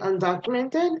mostly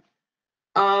undocumented.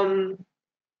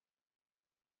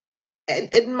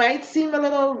 It might seem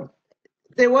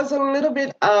there was a little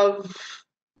bit of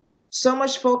so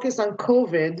much focus on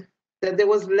COVID that there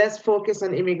was less focus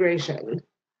on immigration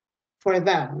for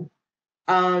them,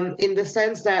 in the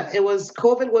sense that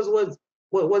COVID was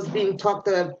what was being talked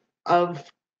of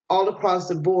all across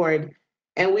the board,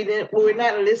 and we were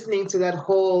not listening to that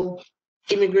whole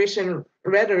immigration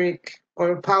rhetoric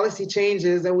or policy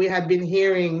changes that we had been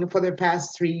hearing for the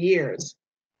past 3 years.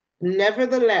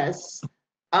 Nevertheless,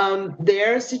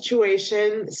 their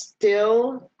situation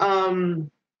still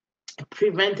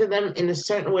prevented them in a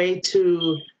certain way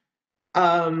to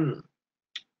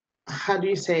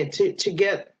to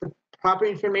get the proper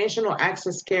information or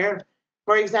access care.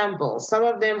 For example, some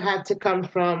of them had to come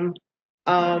from,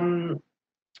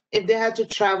 if they had to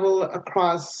travel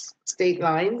across state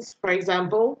lines, for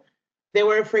example, they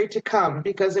were afraid to come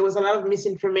because there was a lot of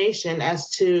misinformation as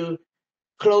to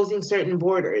closing certain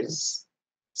borders.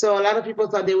 So a lot of people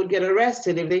thought they would get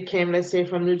arrested if they came, let's say,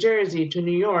 from New Jersey to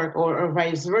New York or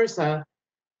vice versa.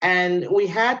 And we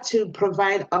had to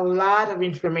provide a lot of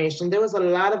information. There was a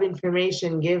lot of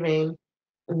information given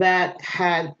that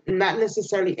had not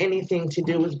necessarily anything to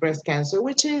do with breast cancer,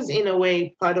 which is in a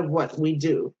way part of what we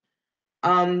do.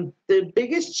 The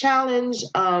biggest challenge,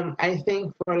 I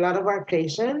think, for a lot of our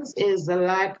patients is the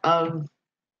lack of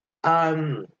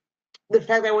the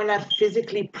fact that we're not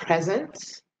physically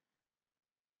present.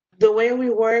 The way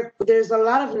we work, there's a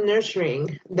lot of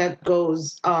nurturing that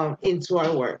goes into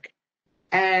our work.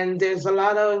 And there's a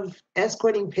lot of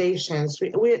escorting patients.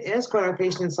 We escort our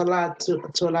patients a lot to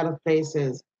a lot of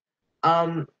places.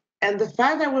 And the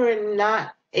fact that we were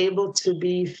not able to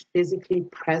be physically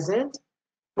present,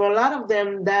 for a lot of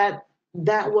them, that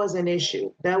was an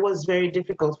issue. That was very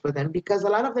difficult for them because a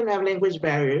lot of them have language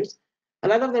barriers. A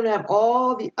lot of them have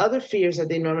all the other fears that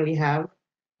they normally have,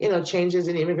 changes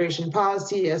in immigration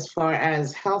policy as far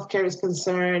as healthcare is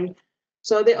concerned.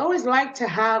 So they always like to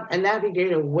have a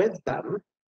navigator with them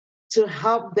to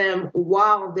help them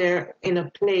while they're in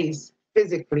a place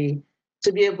physically,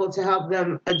 to be able to help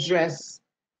them address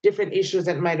different issues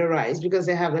that might arise because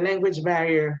they have the language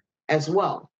barrier as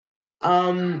well.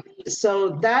 So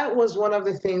that was one of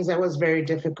the things that was very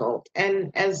difficult.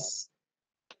 And as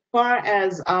far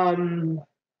as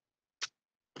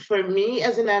for me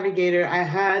as a navigator, I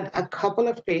had a couple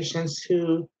of patients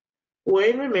who were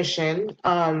in remission,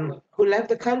 who left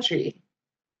the country,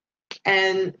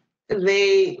 and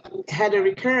they had a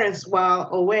recurrence while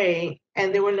away,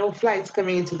 and there were no flights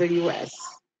coming into the US.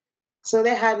 So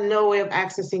they had no way of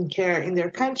accessing care in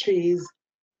their countries.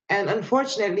 And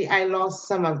unfortunately, I lost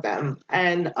some of them.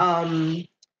 And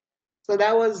so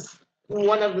that was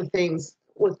one of the things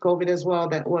with COVID as well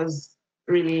that was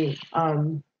really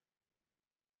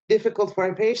difficult for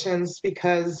our patients,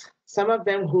 because some of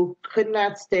them who could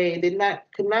not stay,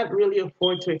 could not really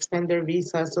afford to extend their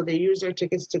visa. So they used their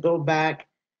tickets to go back,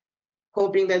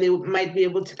 hoping that they might be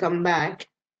able to come back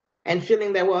and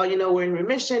feeling that, well, we're in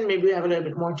remission, maybe we have a little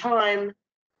bit more time.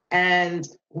 And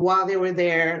while they were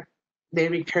there, they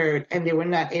recurred and they were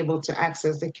not able to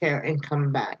access the care and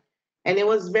come back. And it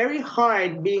was very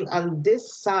hard being on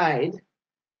this side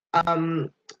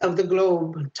of the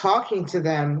globe, talking to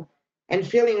them and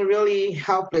feeling really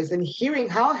helpless and hearing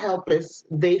how helpless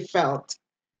they felt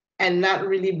and not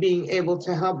really being able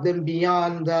to help them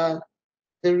beyond the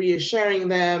reassuring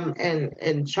them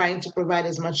and trying to provide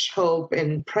as much hope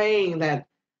and praying that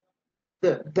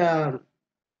the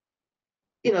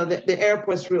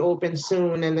airports reopen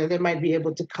soon and that they might be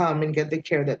able to come and get the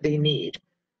care that they need.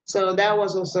 So that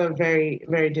was also a very,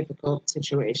 very difficult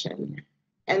situation.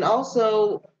 And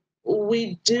also,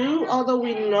 although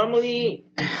we normally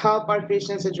help our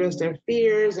patients address their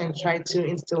fears and try to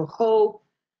instill hope,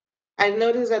 I've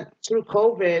noticed that through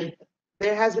COVID,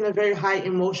 there has been a very high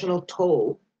emotional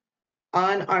toll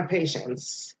on our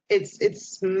patients.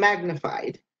 It's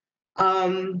magnified.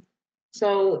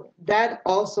 So that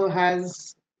also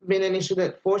has been an issue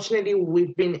that fortunately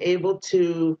we've been able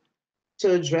to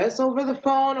address over the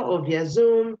phone or via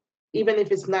Zoom, even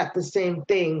if it's not the same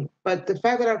thing. But the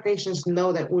fact that our patients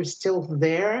know that we're still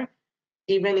there,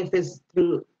 even if it's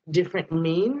through different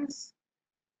means,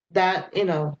 that,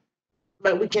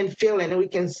 but we can feel it and we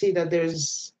can see that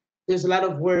there's a lot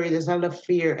of worry, there's a lot of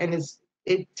fear, and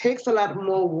it takes a lot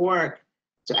more work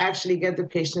to actually get the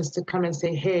patients to come and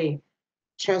say, hey,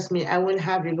 trust me, I wouldn't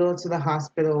have you go to the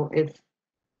hospital if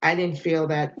I didn't feel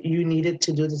that you needed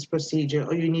to do this procedure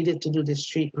or you needed to do this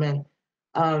treatment.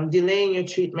 Delaying your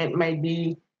treatment might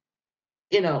be,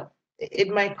 it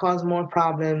might cause more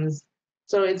problems.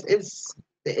 So it's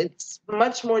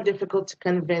much more difficult to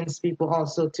convince people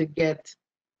also to get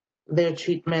their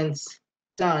treatments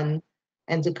done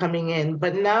and to coming in.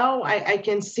 But now I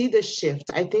can see the shift.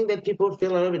 I think that people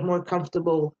feel a little bit more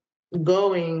comfortable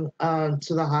going to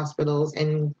the hospitals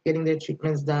and getting their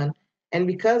treatments done. And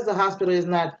because the hospital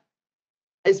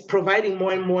is providing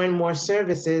more and more and more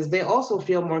services, they also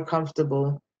feel more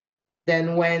comfortable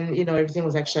than when, everything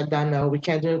was like shut down. No, we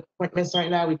can't do appointments right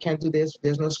now. We can't do this.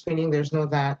 There's no screening. There's no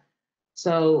that.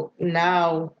 So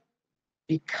now,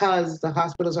 because the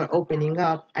hospitals are opening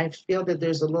up, I feel that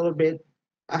there's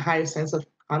a higher sense of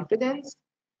confidence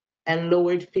and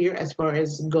lowered fear as far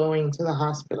as going to the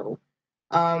hospital.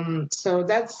 So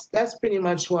that's pretty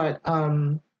much what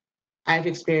I've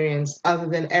experienced, other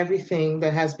than everything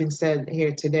that has been said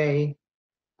here today.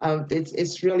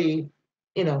 It's really,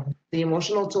 the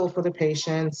emotional toll for the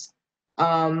patients,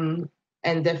 and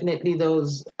definitely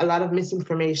a lot of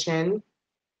misinformation,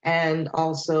 and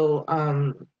also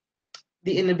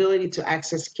the inability to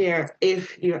access care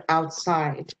if you're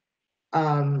outside.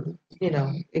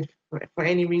 If for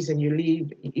any reason you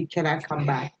leave, you cannot come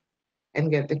back and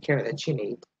get the care that you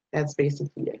need. That's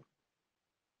basically it.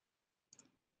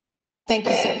 Thank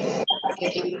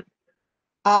you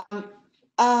so much.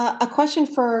 A question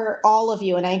for all of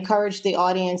you, and I encourage the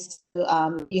audience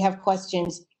to, you have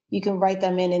questions, you can write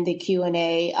them in the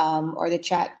Q&A or the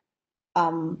chat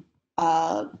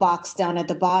box down at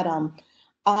the bottom.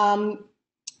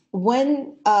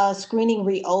 When screening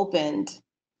reopened,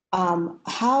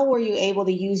 how were you able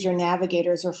to use your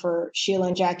navigators, or for Sheila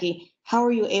and Jackie, how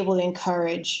were you able to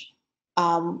encourage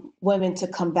women to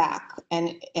come back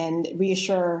and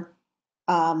reassure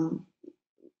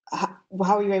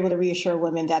how were you able to reassure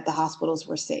women that the hospitals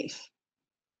were safe?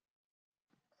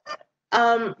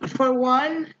 For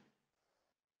one,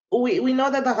 we know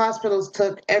that the hospitals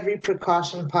took every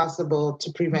precaution possible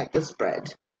to prevent the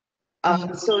spread.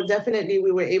 So definitely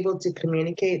we were able to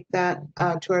communicate that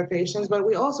to our patients, but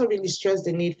we also really stressed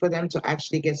the need for them to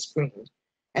actually get screened.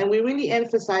 And we really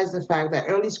emphasize the fact that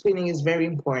early screening is very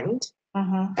important,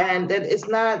 and that it's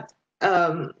not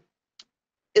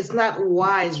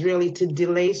wise really to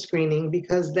delay screening,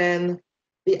 because then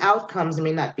the outcomes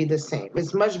may not be the same.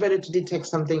 It's much better to detect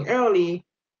something early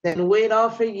than wait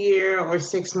off a year or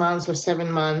 6 months or 7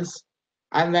 months,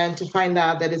 and then to find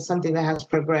out that it's something that has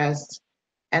progressed,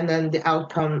 and then the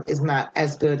outcome is not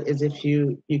as good as if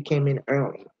you came in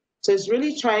early. So it's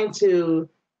really trying to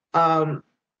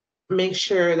make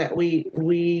sure that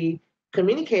we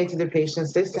communicate to the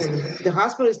patients, listen, the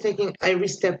hospital is taking every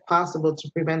step possible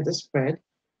to prevent the spread.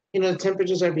 The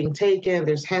temperatures are being taken,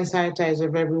 there's hand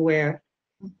sanitizer everywhere,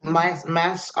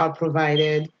 masks are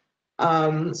provided.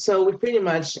 So we pretty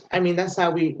much, that's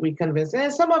how we convince.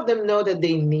 And some of them know that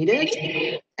they need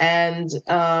it. And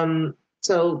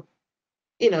so,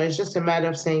 it's just a matter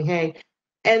of saying, hey.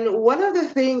 And one of the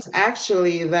things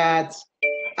actually that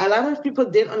a lot of people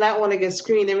did not want to get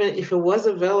screened, even if it was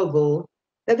available,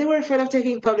 that they were afraid of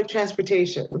taking public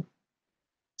transportation.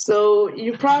 So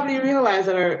you probably realize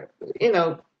that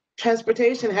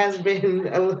transportation has been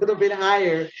a little bit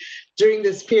higher during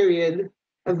this period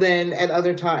than at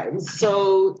other times.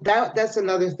 So that's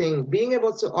another thing, being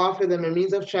able to offer them a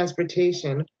means of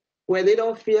transportation where they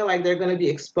don't feel like they're going to be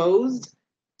exposed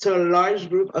to a large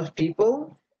group of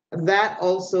people. That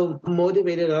also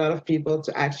motivated a lot of people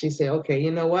to actually say, okay,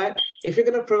 you know what? If you're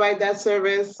going to provide that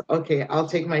service, okay, I'll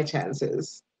take my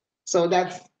chances. So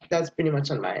that's pretty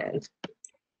much on my end.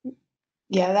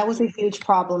 Yeah, that was a huge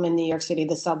problem in New York City,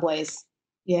 the subways.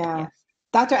 Yeah.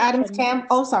 Dr. Adams Camp.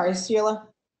 Oh, sorry, Sheila.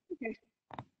 Okay.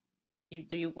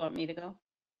 Do you want me to go?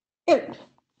 Yeah,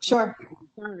 sure.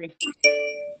 Sorry.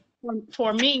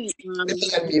 For me,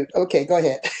 okay, go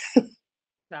ahead.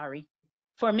 Sorry.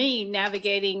 For me,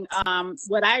 navigating,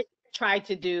 what I tried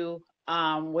to do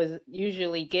was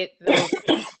usually get those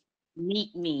to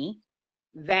meet me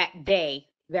that day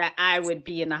that I would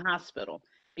be in the hospital.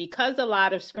 Because a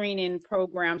lot of screening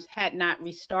programs had not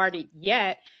restarted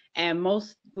yet, and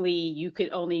mostly you could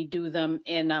only do them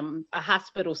in a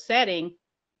hospital setting,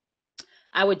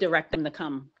 I would direct them to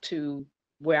come to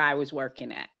where I was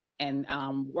working at and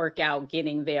work out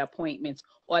getting their appointments,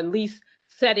 or at least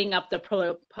setting up the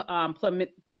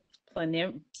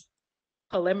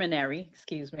preliminary,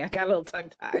 excuse me, I got a little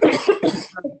tongue tied.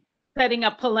 Setting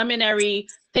up preliminary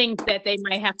things that they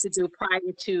might have to do prior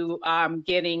to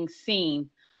getting seen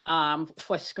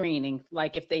for screening,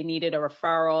 like if they needed a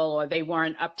referral or they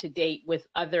weren't up to date with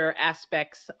other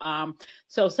aspects.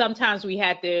 So sometimes we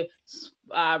had to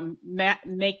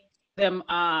make them,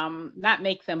 not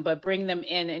make them, but bring them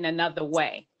in another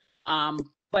way,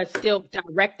 but still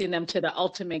directing them to the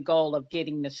ultimate goal of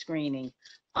getting the screening.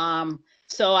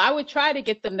 So I would try to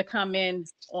get them to come in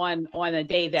on a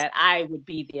day that I would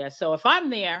be there. So if I'm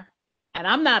there and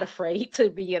I'm not afraid to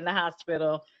be in the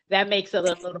hospital, that makes it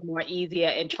a little more easier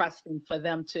and trusting for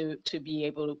them to be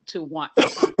able to want to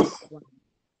come.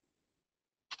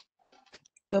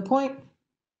 Good point.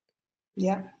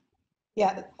 Yeah.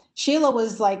 Yeah. Sheila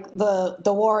was like the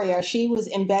warrior. She was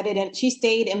she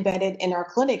stayed embedded in our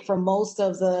clinic for most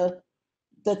of the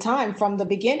time from the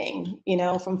beginning,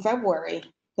 from February,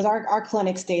 because our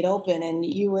clinic stayed open and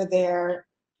you were there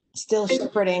still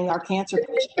shepherding our cancer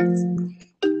patients.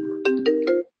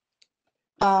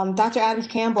 Dr. Adams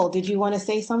Campbell, did you want to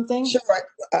say something? Sure.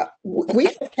 We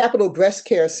have Capital Breast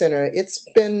Care Center. It's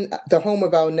been the home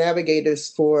of our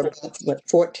navigators for about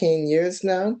 14 years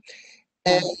now.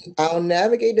 And our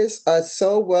navigators are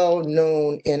so well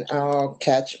known in our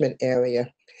catchment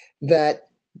area that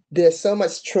there's so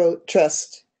much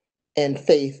trust and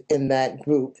faith in that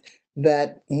group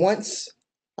that once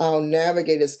our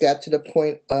navigators got to the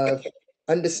point of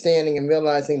understanding and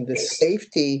realizing the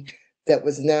safety that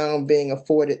was now being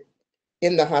afforded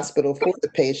in the hospital for the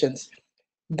patients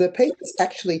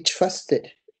actually trusted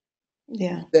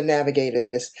the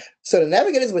navigators. So the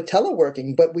navigators were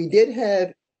teleworking, but we did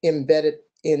have embedded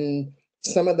in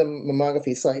some of the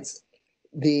mammography sites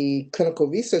the clinical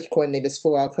research coordinators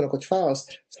for our clinical trials.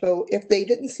 So if they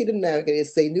didn't see the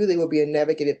navigators, they knew they were being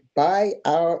navigated by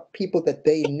our people that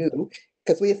they knew,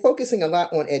 because we are focusing a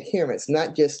lot on adherence,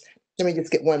 not just, let me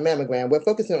just get one mammogram. We're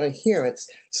focusing on adherence.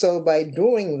 So by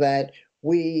doing that,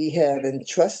 they have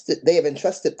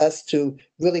entrusted us to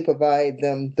really provide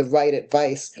them the right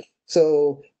advice.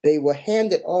 So they were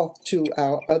handed off to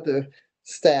our other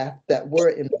staff that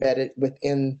were embedded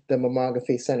within the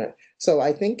mammography center. So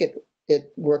I think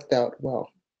it worked out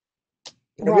well.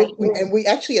 Right. And we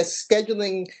actually are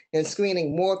scheduling and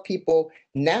screening more people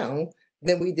now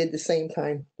than we did the same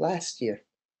time last year,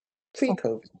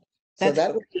 pre-COVID. So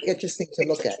that would be interesting to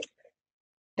look at.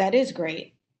 That is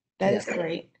great. That is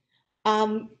great.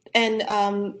 And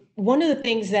one of the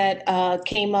things that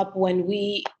came up when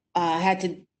we had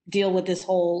to deal with this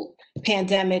whole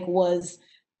pandemic was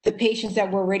the patients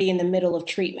that were already in the middle of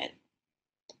treatment,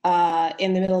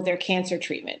 in the middle of their cancer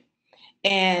treatment,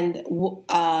 and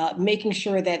making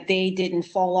sure that they didn't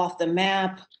fall off the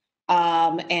map,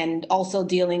 and also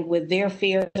dealing with their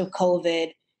fears of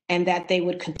COVID, and that they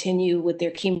would continue with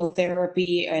their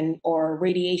chemotherapy and or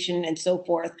radiation and so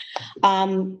forth.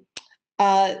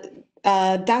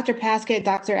 Dr. Paskett,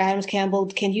 Dr. Adams Campbell,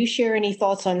 can you share any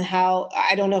thoughts on how,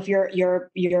 I don't know if your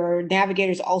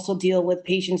navigators also deal with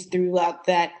patients throughout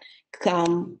that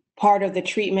part of the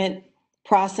treatment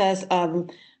process,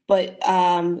 but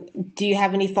do you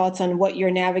have any thoughts on what your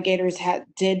navigators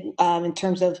did in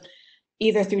terms of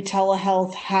either through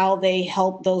telehealth, how they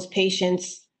help those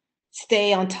patients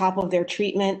stay on top of their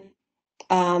treatment,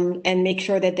 and make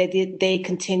sure that they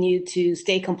continue to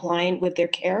stay compliant with their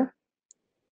care?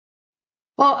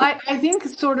 Well, I think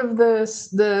sort of the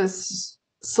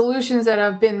solutions that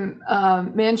have been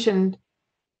mentioned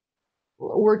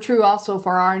were true also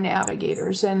for our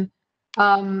navigators. And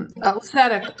I'll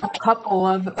set a couple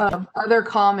of other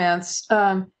comments.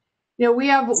 We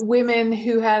have women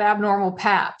who had abnormal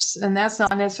PAPs, and that's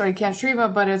not necessarily cancer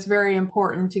treatment, but it's very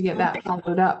important to get that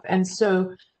followed up. And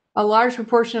so a large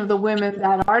proportion of the women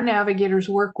that our navigators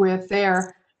work with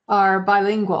there are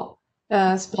bilingual,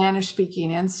 Spanish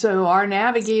speaking. And so our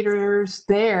navigators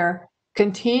there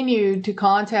continued to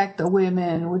contact the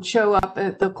women, would show up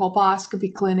at the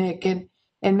colposcopy clinic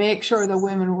and make sure the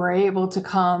women were able to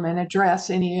come and address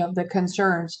any of the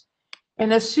concerns.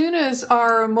 And as soon as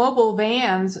our mobile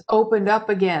vans opened up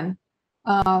again,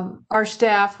 our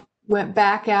staff went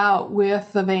back out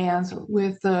with the vans,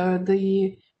 with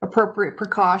the appropriate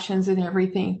precautions and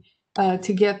everything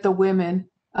to get the women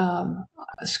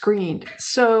screened.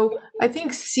 So I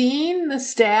think seeing the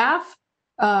staff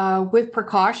with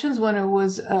precautions when it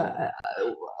was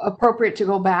appropriate to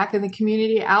go back in the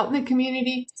community, out in the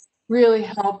community, really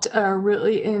helped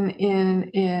really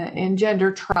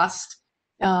engender trust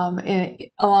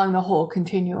along the whole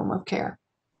continuum of care.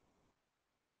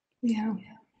 Yeah.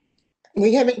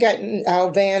 We haven't gotten our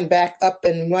van back up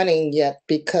and running yet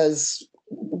because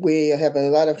we have a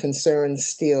lot of concerns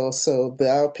still. So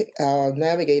our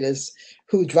navigators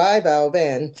who drive our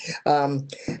van,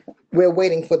 we're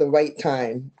waiting for the right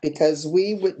time, because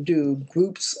we would do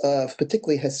groups of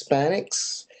particularly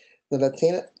Hispanics, the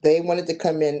Latina. They wanted to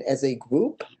come in as a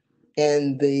group,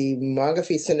 and the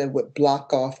mammography center would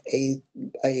block off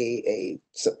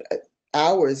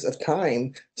hours of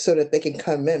time so that they can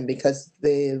come in, because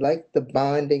they like the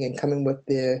bonding and coming with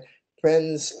their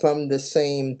friends from the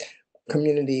same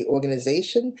community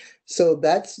organization. So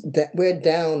we're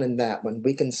down in that one.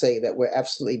 We can say that we're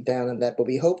absolutely down in that, but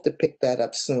we hope to pick that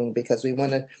up soon, because we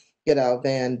want to get our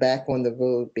van back on the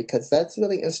road, because that's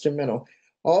really instrumental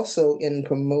also in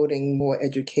promoting more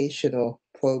educational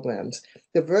programs.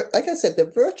 Like I said,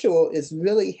 the virtual is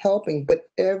really helping, but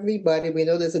everybody, we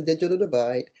know there's a digital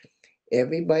divide.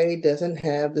 Everybody doesn't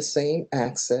have the same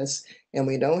access, and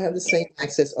we don't have the same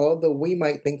access. Although we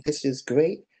might think this is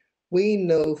great, we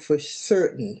know for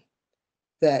certain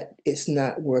that it's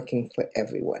not working for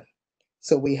everyone.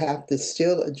 So we have to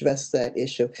still address that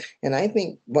issue. And I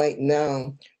think right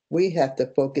now we have to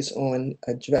focus on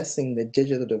addressing the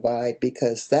digital divide,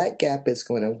 because that gap is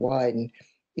going to widen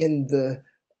in the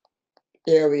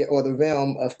area or the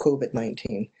realm of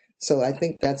COVID-19. So I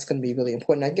think that's going to be really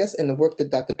important. I guess in the work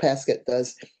that Dr. Paskett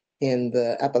does in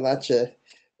the Appalachia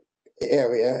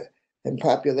area and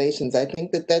populations, I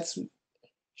think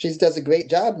she does a great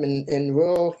job in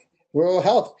rural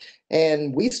health.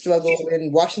 And we struggle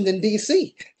in Washington,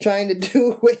 D.C., trying to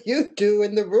do what you do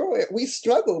in the rural area. We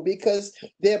struggle because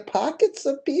there are pockets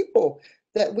of people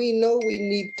that we know we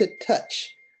need to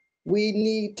touch. We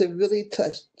need to really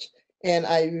touch. And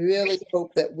I really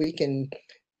hope that we can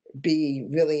be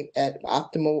really at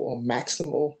optimal or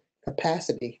maximal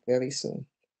capacity very soon.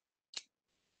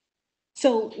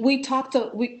 So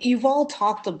you've all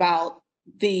talked about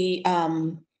the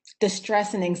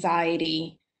stress and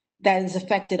anxiety that has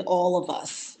affected all of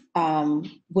us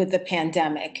with the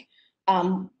pandemic.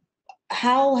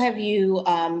 How have you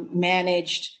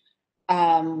managed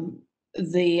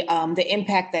the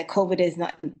impact that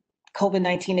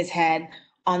COVID-19 has had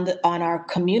on our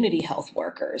community health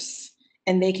workers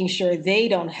and making sure they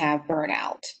don't have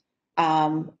burnout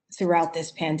throughout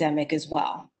this pandemic as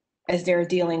well, as they're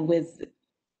dealing with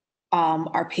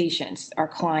our patients, our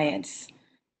clients,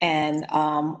 and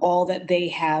all that they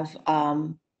have,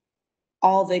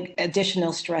 all the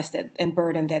additional stress and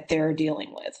burden that they're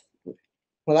dealing with.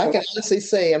 Well, I can honestly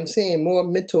say I'm seeing more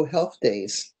mental health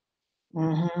days.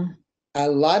 Mm-hmm. A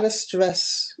lot of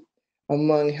stress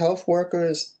among health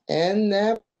workers and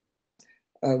NAP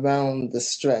around the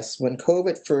stress. When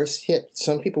COVID first hit,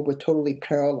 some people were totally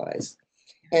paralyzed.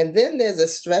 And then there's a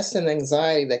stress and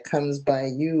anxiety that comes by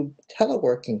you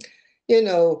teleworking. You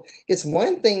know, it's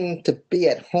one thing to be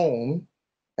at home,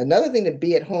 another thing to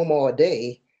be at home all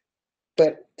day,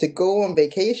 but to go on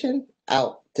vacation,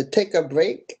 out, to take a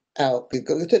break, out, to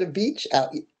go to the beach,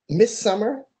 out, miss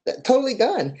summer, totally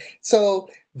gone. So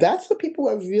that's what people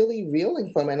are really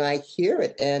reeling from, and I hear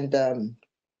it. And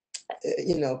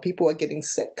you know, people are getting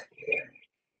sick.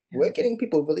 We're getting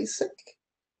people really sick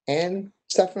and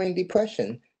suffering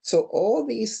depression. So all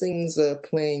these things are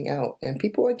playing out, and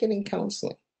people are getting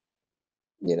counseling.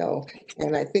 You know,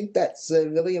 and I think that's a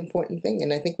really important thing,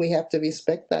 and I think we have to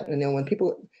respect that. You know, when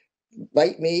people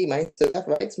write me, my staff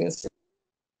writes me and says,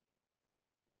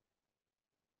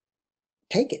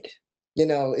 take it. You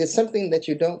know, it's something that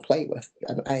you don't play with.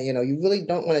 You know, you really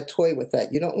don't want to toy with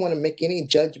that. You don't want to make any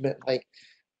judgment like,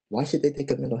 why should they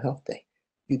take a mental health day?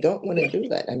 You don't want to do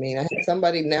that. I mean, I have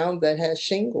somebody now that has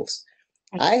shingles.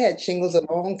 I had shingles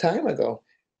a long time ago.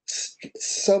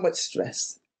 So much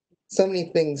stress. So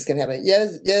many things can happen.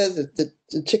 Yes, the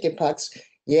chicken pox.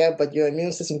 Yeah, but your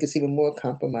immune system gets even more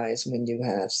compromised when you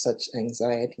have such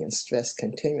anxiety and stress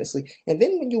continuously. And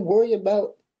then when you worry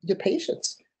about your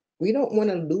patients, we don't want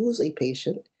to lose a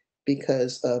patient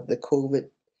because of the COVID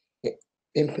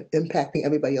impacting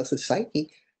everybody else's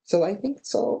psyche. So I think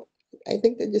so. I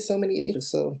think there's just so many issues.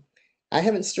 So I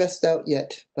haven't stressed out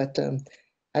yet, but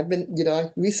I've been, you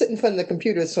know, we sit in front of the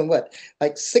computers from what,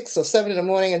 like 6 or 7 in the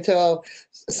morning until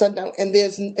sundown. And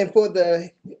for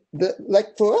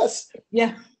like for us,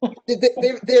 Yeah. For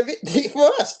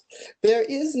us, there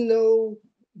is no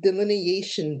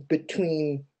delineation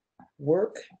between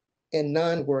work and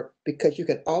non-work because you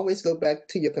can always go back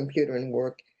to your computer and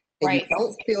work. And Right. you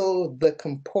don't feel the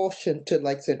compulsion to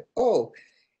like say, oh,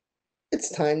 it's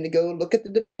time to go look at the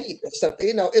debate or something.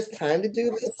 You know, it's time to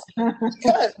do this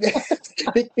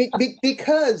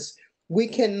because we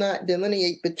cannot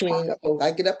delineate between, oh,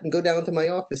 I get up and go down to my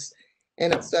office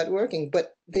and I start working.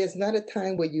 But there's not a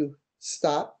time where you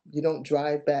stop. You don't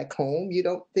drive back home.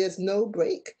 There's no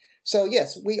break. So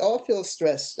yes, we all feel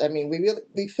stressed. I mean,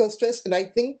 we feel stressed. And I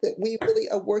think that we really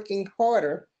are working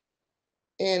harder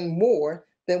and more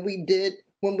than we did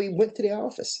when we went to the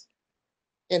office.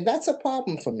 And that's a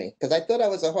problem for me because I thought I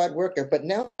was a hard worker, but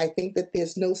now I think that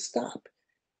there's no stop.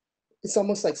 It's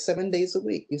almost like 7 days a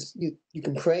week. You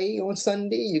can pray on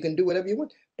Sunday, you can do whatever you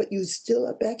want, but you still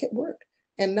are back at work.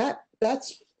 And I've got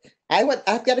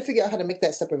to figure out how to make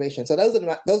that separation. So those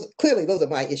are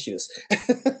my issues.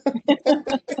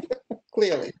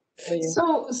 Clearly.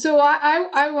 So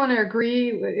I want to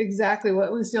agree with exactly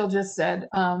what Lucille just said.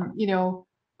 You know,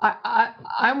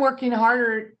 I'm working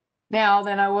harder now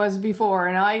than I was before,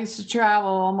 and I used to travel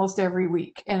almost every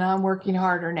week, and I'm working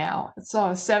harder now. It's a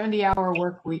 70-hour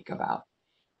work week about,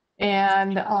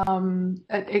 and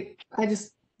I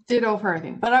just did over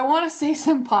everything. But I want to say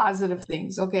some positive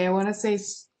things. Okay,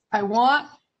 I want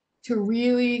to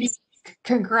really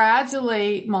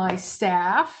congratulate my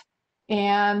staff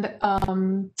and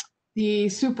the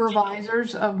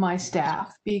supervisors of my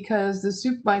staff, because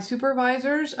my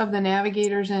supervisors of the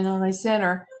navigators and on my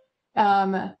center,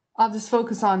 I'll just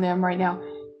focus on them right now.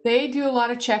 They do a lot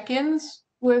of check-ins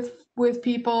with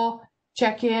people,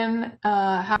 check in,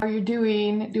 how you're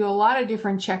doing, do a lot of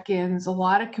different check-ins, a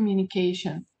lot of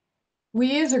communication.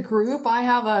 We as a group, I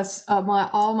have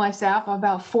all my staff,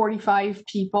 about 45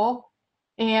 people.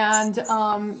 And,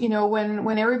 you know,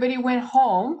 when everybody went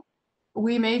home,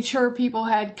 we made sure people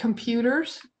had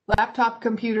computers, laptop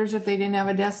computers, if they didn't have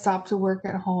a desktop to work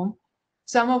at home.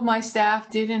 Some of my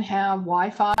staff didn't have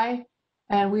Wi-Fi,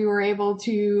 and we were able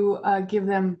to give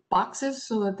them boxes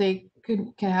so that they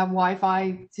can have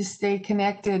Wi-Fi to stay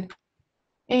connected.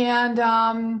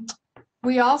 And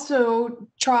we also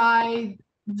tried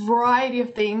a variety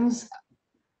of things.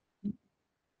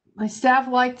 My staff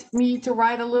liked me to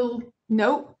write a little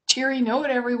cheery note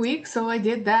every week, so I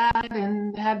did that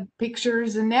and had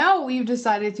pictures. And now we've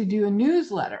decided to do a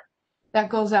newsletter that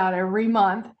goes out every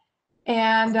month,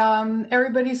 and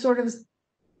everybody sort of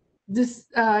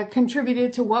just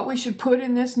contributed to what we should put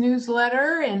in this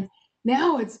newsletter, and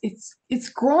now it's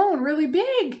grown really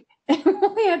big. and we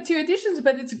only had 2 editions,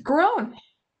 but it's grown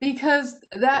because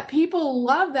that people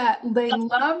love that. They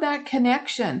love that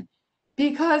connection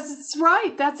because it's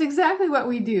right. That's exactly what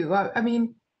we do. I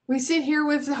mean, we sit here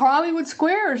with Hollywood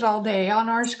squares all day on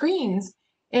our screens,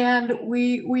 and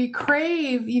we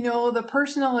crave, you know, the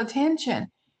personal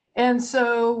attention. And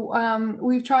so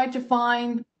we've tried to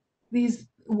find these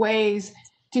ways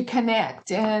to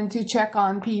connect and to check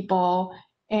on people.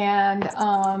 And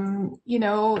you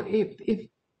know,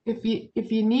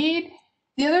 if you need,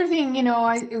 the other thing, you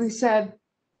know, we said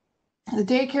the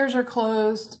daycares are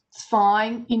closed. It's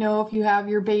fine. You know, if you have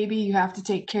your baby, you have to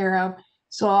take care of.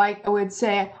 So I would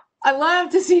say, I love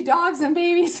to see dogs and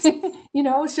babies. You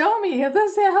know, show me.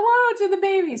 Let's say hello to the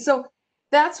baby. So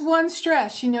that's one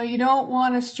stress. You know, you don't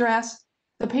want to stress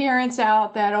the parents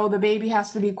out that, oh, the baby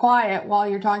has to be quiet while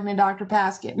you're talking to Dr.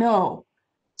 Paskett. No.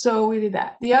 So we did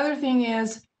that. The other thing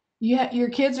is, your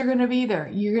kids are going to be there.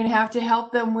 You're going to have to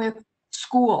help them with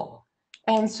school.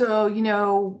 And so, you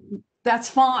know, that's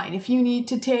fine. If you need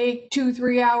to take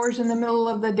 2-3 hours in the middle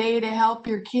of the day to help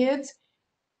your kids,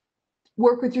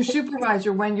 work with your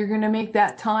supervisor when you're going to make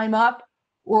that time up,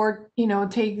 or, you know,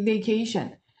 take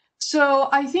vacation. So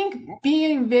I think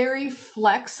being very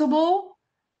flexible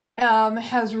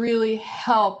has really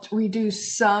helped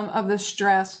reduce some of the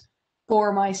stress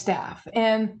for my staff.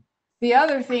 And the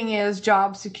other thing is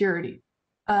job security.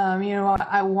 You know,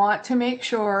 I want to make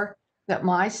sure that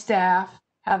my staff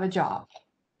have a job.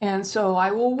 And so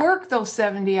I will work those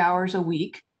 70 hours a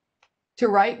week to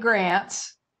write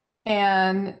grants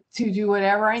and to do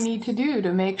whatever I need to do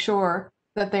to make sure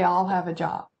that they all have a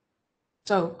job.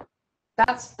 So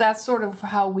that's sort of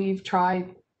how we've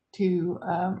tried to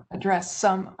address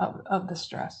some of the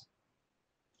stress.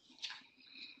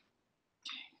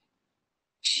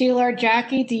 Sheila or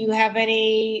Jackie, do you have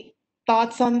any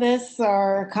thoughts on this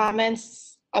or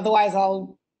comments? Otherwise,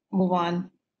 I'll move on.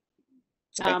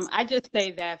 I just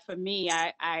say that for me,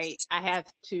 I have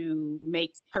to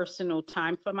make personal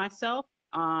time for myself,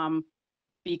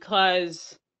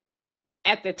 because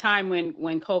at the time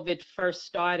when COVID first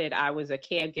started, I was a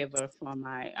caregiver for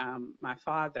my my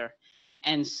father,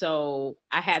 and so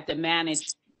I had to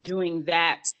manage doing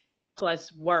that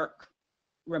plus work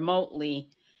remotely,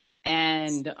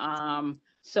 and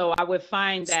so I would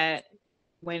find that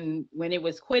when it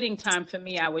was quitting time for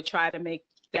me, I would try to make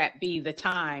that be the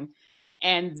time,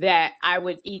 and that I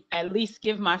would at least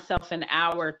give myself an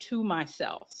hour to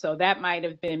myself. So that might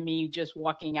have been me just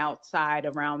walking outside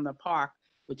around the park,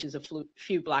 which is a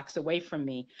few blocks away from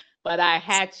me. But I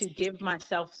had to give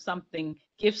myself something,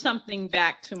 give something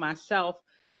back to myself,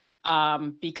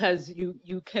 because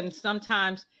you can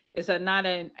sometimes, it's not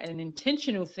an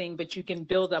intentional thing, but you can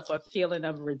build up a feeling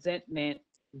of resentment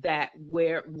that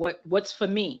what's for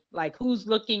me, like who's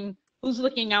looking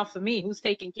out for me, who's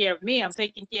taking care of me. I'm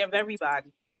taking care of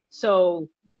everybody. So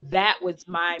that was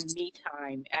my me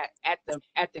time at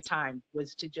the time,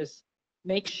 was to just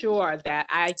make sure that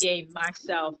I gave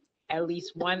myself at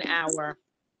least 1 hour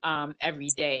every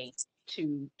day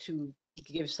to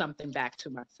give something back to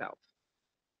myself.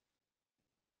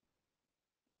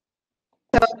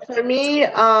 For me,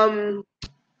 when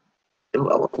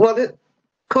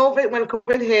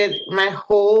COVID hit, my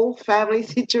whole family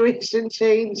situation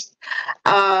changed.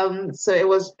 So it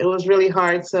was really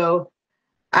hard. So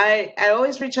I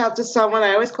always reach out to someone.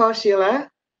 I always call Sheila.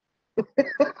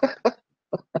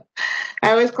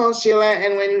 And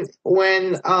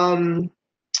when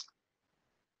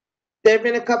there have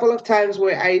been a couple of times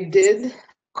where I did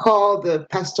call the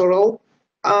pastoral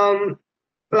line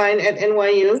at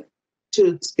NYU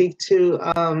to speak to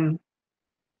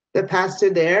the pastor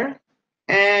there.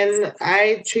 And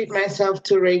I treat myself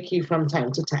to Reiki from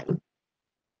time to time,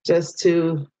 just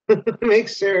to make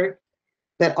sure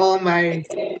that all my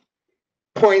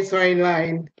points are in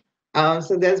line.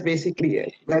 So that's basically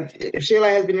it. But Sheila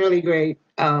has been really great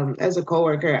as a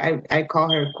coworker. I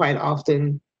call her quite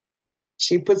often.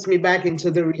 She puts me back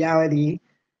into the reality,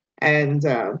 and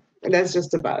that's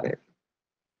just about it.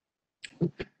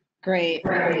 Great.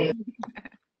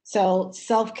 So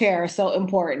self-care is so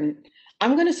important.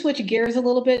 I'm going to switch gears a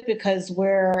little bit because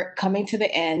we're coming to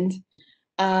the end.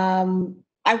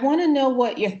 I want to know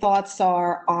what your thoughts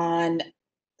are on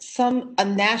a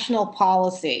national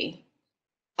policy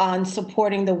on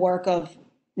supporting the work of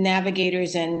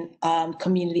navigators and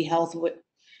community health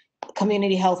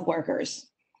workers.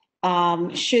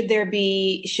 Should there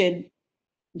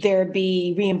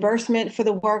be reimbursement for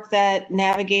the work that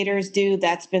navigators do?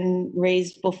 That's been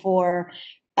raised before.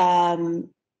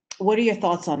 What are your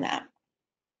thoughts on that?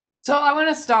 So I want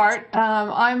to start.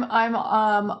 I'm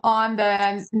on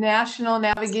the National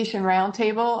Navigation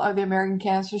Roundtable of the American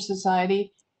Cancer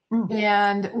Society.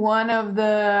 And one of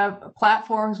the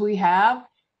platforms we have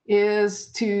is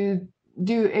to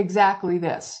do exactly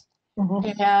this.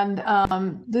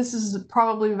 And this is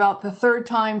probably about the third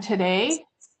time today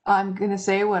I'm going to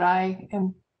say what I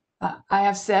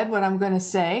have said what I'm going to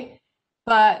say.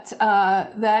 But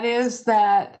that is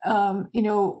that,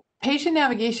 patient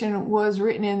navigation was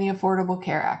written in the Affordable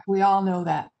Care Act. We all know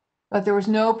that. But there was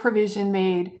no provision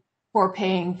made for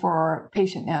paying for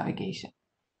patient navigation.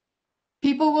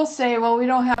 People will say, well, we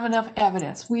don't have enough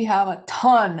evidence. We have a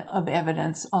ton of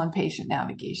evidence on patient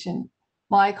navigation.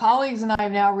 My colleagues and I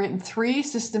have now written 3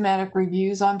 systematic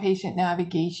reviews on patient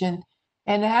navigation,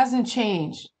 and it hasn't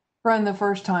changed from the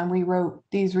first time we wrote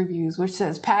these reviews, which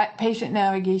says patient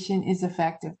navigation is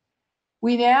effective.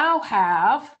 We now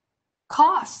have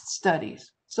cost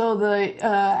studies. So the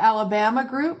Alabama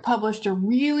group published a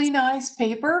really nice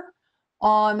paper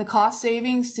on the cost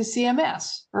savings to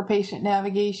CMS for patient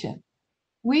navigation.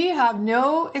 We have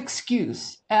no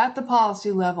excuse at the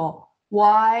policy level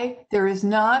why there is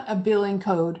not a billing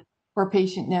code for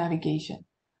patient navigation.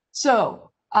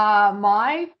 So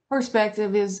my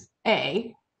perspective is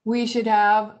we should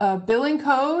have a billing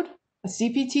code, a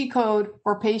CPT code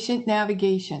for patient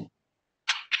navigation,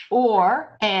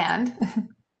 and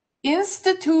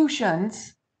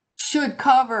institutions should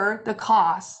cover the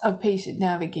costs of patient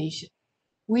navigation.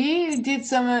 We did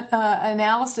some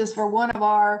analysis for one of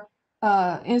our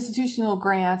institutional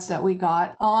grants that we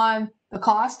got on the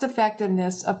cost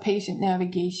effectiveness of patient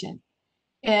navigation.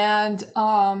 And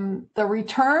the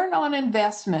return on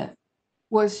investment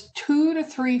was 2 to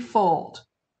 3-fold.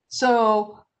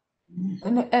 So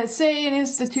say an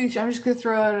institution, I'm just going to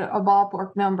throw out a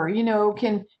ballpark number,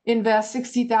 can invest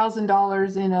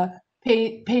 $60,000 in a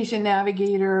patient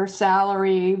navigator,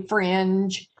 salary,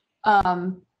 fringe,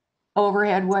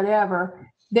 overhead, whatever.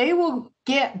 They will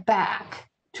get back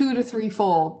 2 to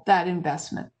 3-fold that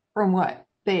investment from what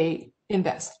they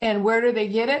invest. And where do they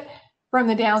get it? From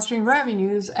the downstream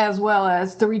revenues, as well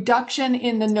as the reduction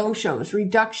in the no-shows,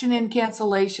 reduction in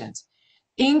cancellations,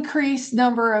 increased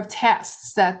number of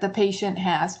tests that the patient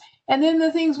has. And then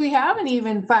the things we haven't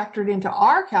even factored into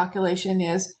our calculation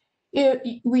is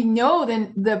we know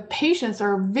then the patients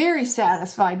are very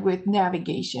satisfied with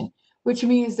navigation, which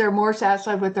means they're more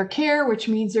satisfied with their care, which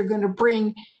means they're going to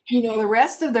bring, the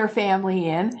rest of their family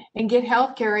in and get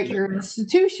healthcare at your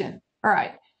institution. All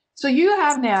right. So you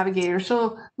have navigators.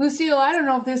 So Lucille, I don't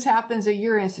know if this happens at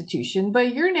your institution,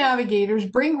 but your navigators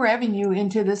bring revenue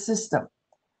into the system.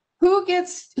 Who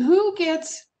gets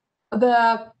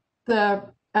the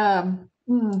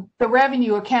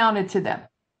revenue accounted to them?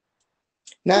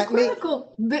 Not me.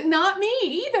 Not me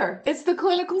either. It's the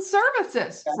clinical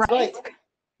services. That's right.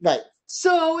 Right.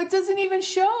 So it doesn't even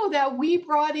show that we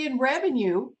brought in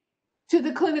revenue to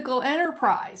the clinical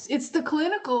enterprise. It's the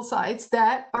clinical sites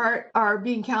that are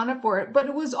being counted for it, but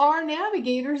it was our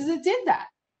navigators that did that.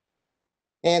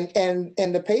 And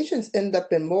the patients end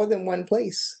up in more than one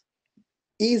place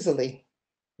easily,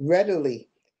 readily.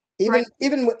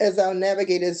 Even as our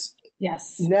navigators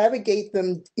navigate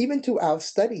them even to our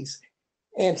studies.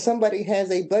 And somebody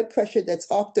has a blood pressure that's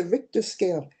off the Richter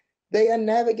scale, they are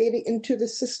navigating into the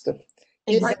system.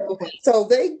 So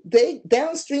they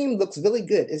downstream looks really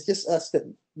good. It's just us that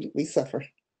we suffer.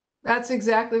 That's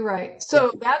exactly right.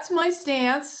 So that's my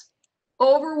stance.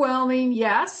 Overwhelming,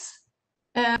 yes.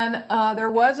 And there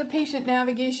was a Patient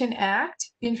Navigation Act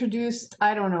introduced,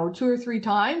 I don't know, 2 or 3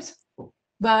 times.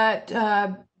 But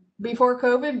before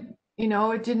COVID,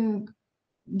 it didn't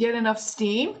get enough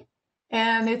steam.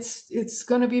 And it's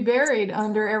going to be buried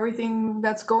under everything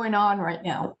that's going on right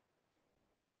now.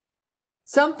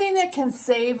 Something that can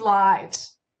save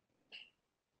lives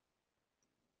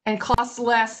and cost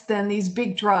less than these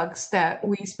big drugs that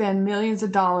we spend millions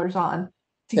of dollars on.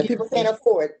 That people can't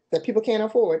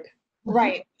afford.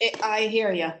 Right. I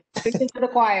hear you. Preaching to the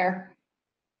choir.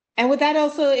 And would that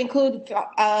also include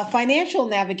financial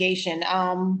navigation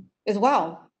as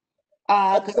well?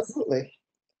 Absolutely.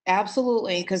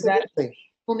 Absolutely, because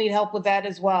people need help with that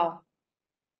as well.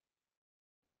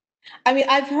 I mean,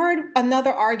 I've heard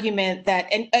another argument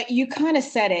that, and you kind of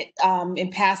said it in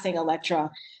passing,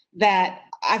 Electra, that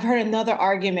I've heard another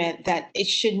argument that it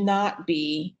should not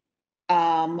be a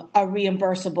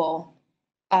reimbursable.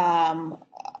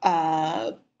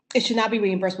 It should not be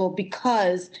reimbursable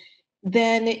because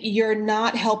then you're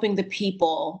not helping the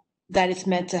people that it's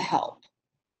meant to help.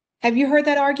 Have you heard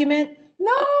that argument?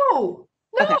 No.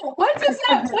 Okay. What does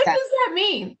that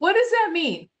mean? What does that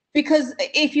mean? Because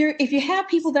if you have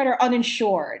people that are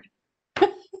uninsured,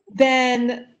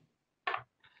 then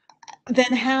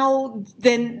how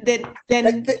then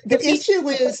the issue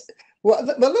is, well,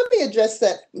 let me address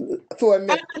that for a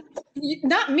minute.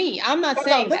 Not me. I'm not No,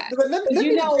 saying no, that. let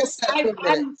me address that for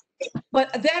a minute.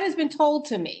 But that has been told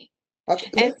to me. Okay,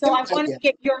 And so I want to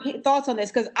get your thoughts on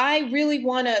this, because I really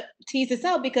want to tease this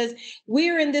out, because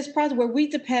we're in this process where we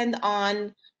depend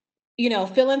on,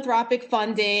 philanthropic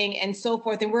funding and so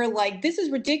forth. And we're like, this is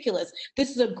ridiculous.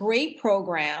 This is a great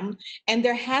program. And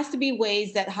there has to be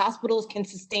ways that hospitals can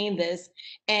sustain this.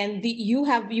 And you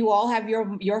all have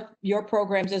your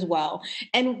programs as well.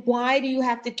 And why do you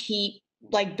have to keep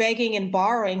like begging and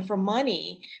borrowing for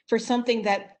money for something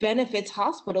that benefits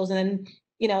hospitals? And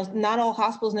not all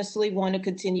hospitals necessarily want to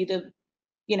continue to,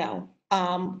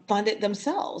 fund it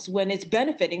themselves when it's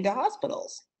benefiting the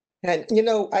hospitals. And,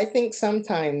 I think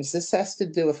sometimes this has to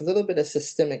do with a little bit of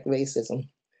systemic racism.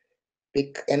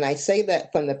 And I say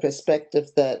that from the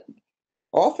perspective that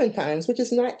oftentimes, which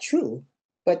is not true,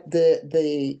 but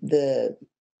the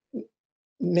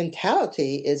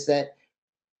mentality is that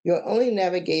you're only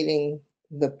navigating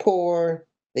the poor,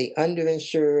 the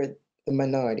underinsured, the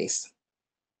minorities,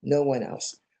 no one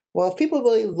else. Well, if people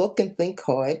really look and think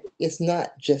hard, it's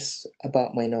not just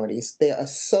about minorities. There are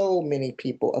so many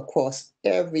people across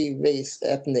every race,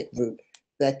 ethnic group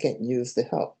that can use the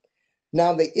help.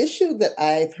 Now, the issue that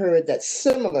I've heard that's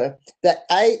similar, that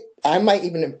I might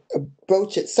even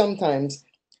broach it sometimes,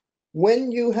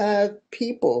 when you have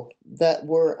people that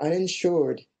were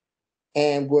uninsured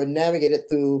and were navigated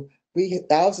through,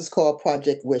 ours is called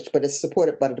Project Wish, but it's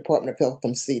supported by the Department of Health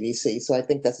from CDC. So I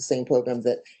think that's the same program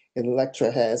that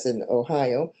Electra has in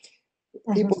Ohio.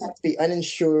 People have to be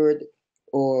uninsured,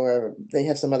 or they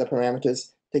have some other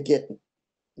parameters to get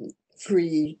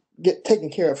taken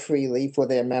care of freely for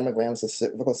their mammograms or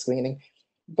cervical screening.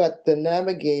 But the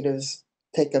navigators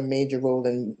take a major role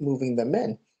in moving them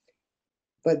in.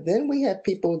 But then we have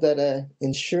people that are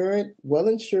insured, well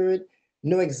insured,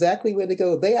 know exactly where to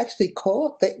go. They actually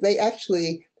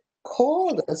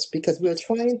called us because we were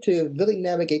trying to really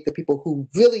navigate the people who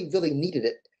really, really needed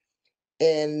it.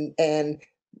 And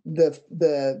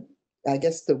the I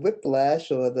guess the whiplash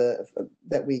or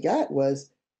that we got was,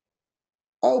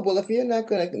 oh, well, if you're not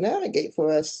going to navigate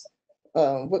for us,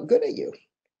 what good are you?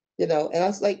 And I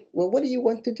was like, well, what do you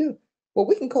want to do? Well,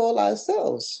 we can call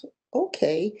ourselves.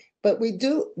 Okay. But we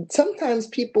do, sometimes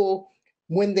people,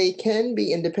 when they can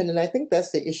be independent, I think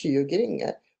that's the issue you're getting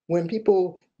at. When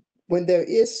there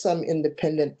is some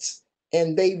independence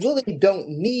and they really don't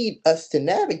need us to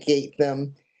navigate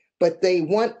them, but they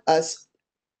want us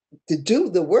to do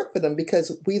the work for them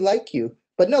because we like you.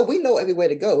 But no, we know everywhere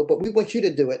to go, but we want you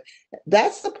to do it.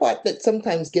 That's the part that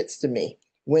sometimes gets to me.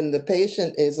 When the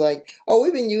patient is like, oh,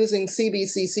 we've been using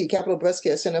CBCC, Capital Breast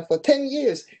Care Center, for 10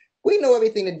 years. We know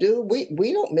everything to do.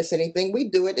 We don't miss anything. We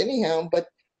do it anyhow. But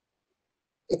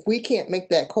if we can't make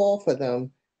that call for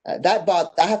them, I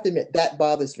have to admit, that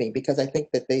bothers me, because I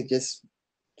think that they just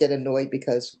get annoyed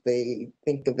because they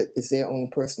think of it as their own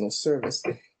personal service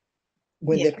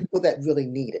when there are people that really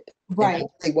need it. Right.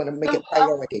 They want to make it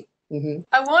priority.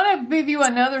 I want to give you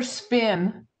another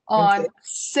spin on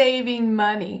saving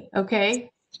money, okay?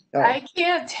 Oh. I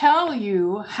can't tell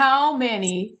you how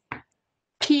many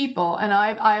people, and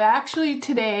I actually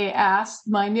today asked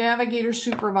my navigator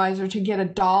supervisor to get a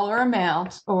dollar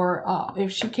amount, or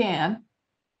if she can.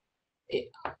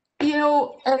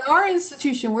 At our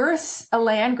institution, we're a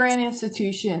land grant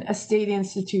institution, a state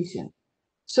institution.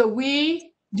 So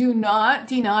we do not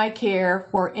deny care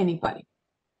for anybody,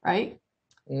 right?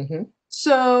 Mm-hmm.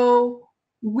 So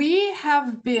we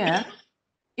have been,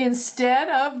 instead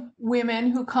of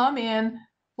women who come in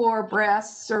for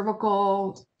breast,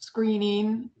 cervical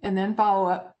screening, and then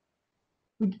follow-up,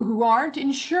 who aren't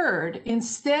insured,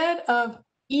 instead of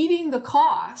eating the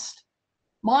cost,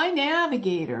 my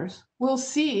navigators will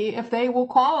see if they will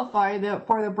qualify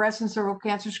for the breast and cervical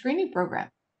cancer screening program.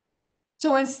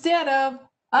 So instead of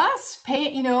us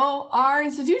paying, our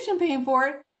institution paying for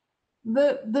it,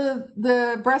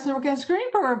 the breast and cervical cancer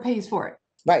screening program pays for it.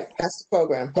 Right, that's the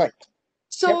program. Right.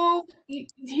 So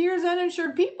here's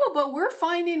uninsured people, but we're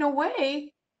finding a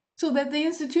way so that the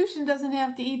institution doesn't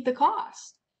have to eat the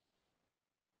cost.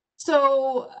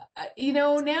 So,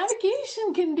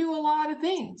 navigation can do a lot of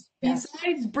things. Yes.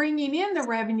 Besides bringing in the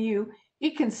revenue,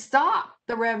 it can stop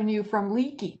the revenue from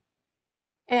leaking.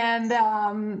 And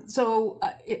and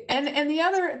the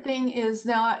other thing is,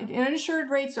 now uninsured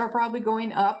rates are probably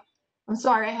going up. I'm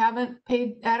sorry, I haven't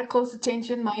paid that close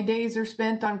attention. My days are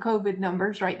spent on COVID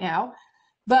numbers right now.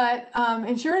 But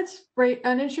uninsured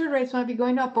rates might be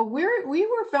going up. But we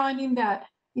were finding that,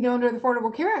 under the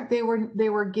Affordable Care Act, they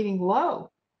were getting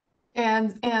low.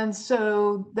 And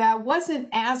so that wasn't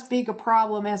as big a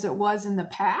problem as it was in the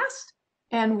past,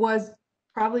 and was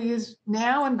probably is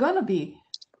now and gonna be.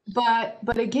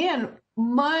 But again,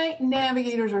 my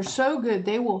navigators are so good,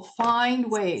 they will find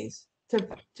ways to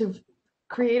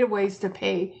creative ways to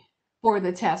pay for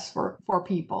the tests for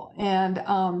people. And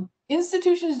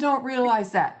institutions don't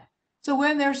realize that. So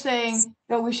when they're saying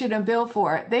that we shouldn't bill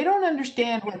for it, they don't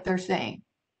understand what they're saying.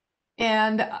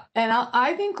 And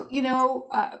I think, you know,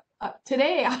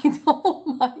 today I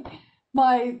told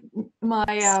my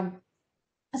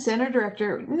center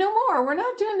director, no more, we're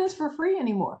not doing this for free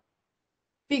anymore,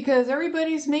 because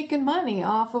everybody's making money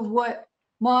off of what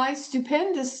my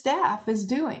stupendous staff is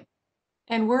doing,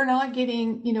 and we're not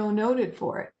getting, you know, noted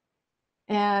for it.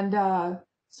 And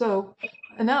so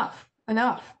enough.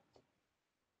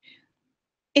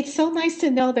 It's so nice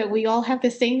to know that we all have the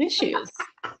same issues.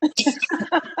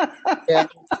 Yeah.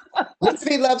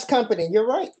 Liberty loves company. You're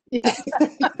right.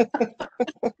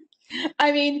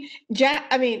 I mean,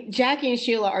 Jackie and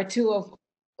Sheila are two of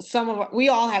some of we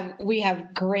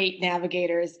have great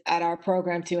navigators at our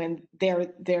program too, and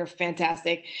they're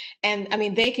fantastic. And I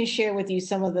mean, they can share with you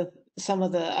some of the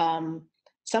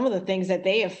things that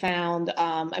they have found.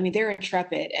 I mean, they're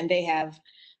intrepid, and they have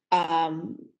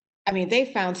they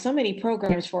found so many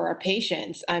programs for our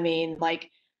patients. I mean,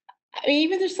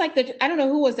 even just like I don't know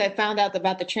who was that found out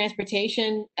about the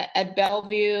transportation at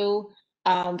Bellevue,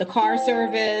 the car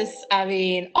service. I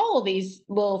mean, all of these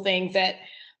little things that,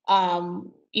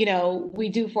 we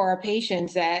do for our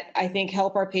patients that I think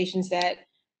help our patients that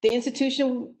the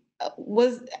institution at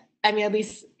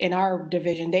least in our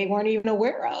division, they weren't even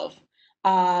aware of,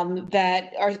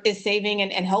 is saving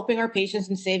and helping our patients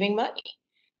and saving money.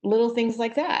 Little things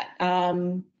like that.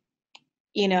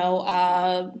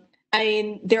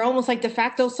 They're almost like de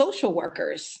facto social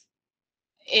workers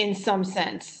in some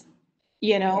sense,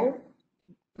 you know?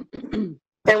 And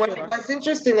what's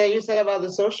interesting that you said about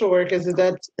the social workers is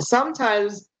that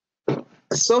sometimes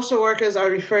social workers are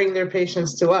referring their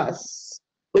patients to us,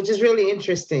 which is really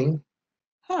interesting.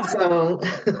 Huh. So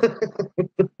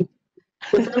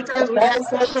sometimes we have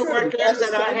social workers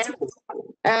that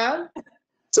are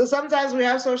so sometimes we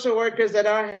have social workers that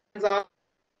are hands-on.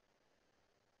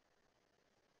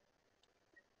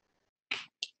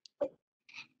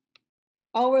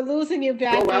 Oh, we're losing you,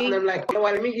 Jackie. And I'm like, oh,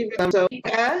 let me give you some. So,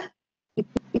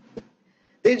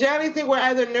 they generally think we're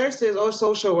either nurses or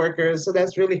social workers. So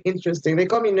that's really interesting. They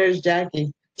call me Nurse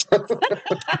Jackie. And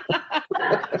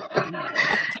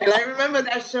I remember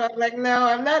that show. I'm like, no,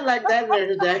 I'm not like that,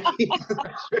 Nurse Jackie.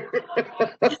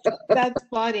 That's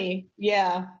funny.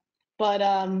 Yeah. But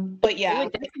yeah. It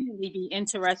would definitely be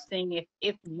interesting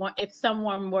if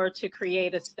someone were to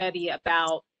create a study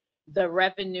about the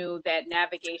revenue that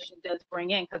navigation does bring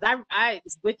in, because I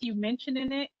with you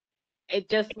mentioning it, it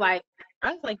just like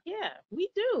I was like, yeah, we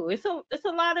do. It's a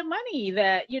lot of money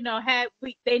that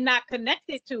they not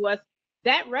connected to us.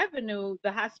 That revenue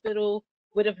the hospital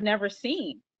would have never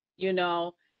seen,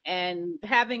 and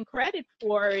having credit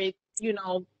for it,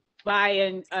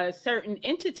 by a certain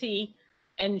entity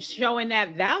and showing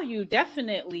that value,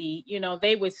 definitely,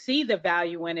 they would see the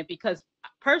value in it. Because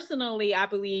personally, I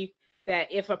believe that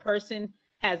if a person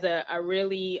has a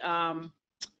really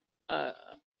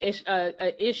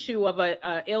issue of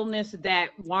a illness that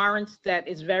warrants, that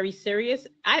is very serious,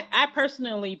 I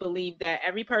personally believe that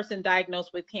every person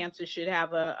diagnosed with cancer should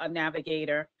have a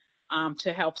navigator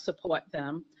to help support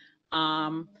them.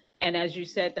 And as you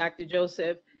said, Dr.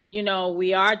 Joseph,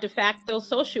 we are de facto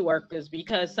social workers,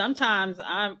 because sometimes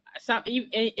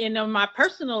in my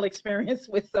personal experience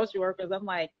with social workers, I'm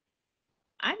like,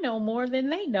 I know more than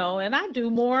they know, and I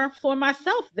do more for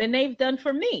myself than they've done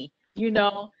for me,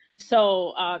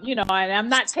 So, and I'm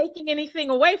not taking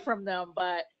anything away from them,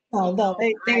 but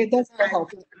that's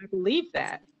helpful. I believe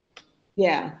that.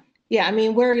 Yeah. Yeah. I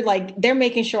mean, they're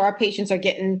making sure our patients are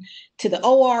getting to the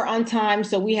OR on time.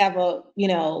 So we have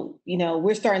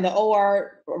we're starting the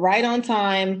OR right on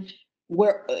time.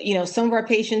 Some of our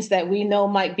patients that we know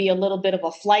might be a little bit of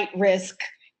a flight risk,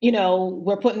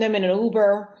 we're putting them in an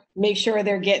Uber, make sure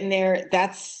they're getting there.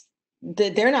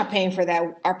 They're not paying for that.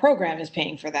 Our program is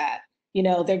paying for that.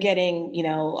 They're getting,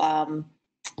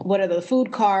 what are the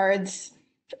food cards?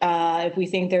 If we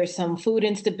think there's some food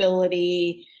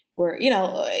instability, where,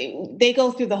 they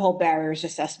go through the whole barriers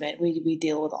assessment. We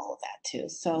deal with all of that too.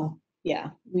 So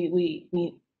yeah, we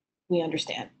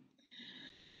understand.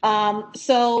 This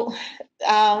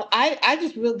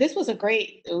was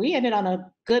we ended on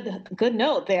a good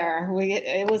note there.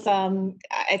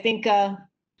 I think,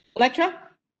 Electra?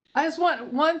 I just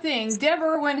want one thing. Deb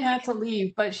Irwin had to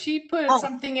leave, but she put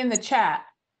something in the chat.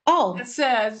 Oh. It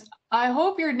says, I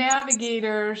hope your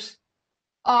navigators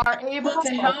are able to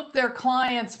help their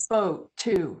clients vote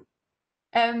too.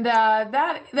 And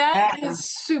that is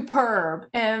superb.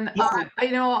 And I'm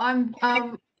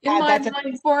in my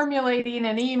mind formulating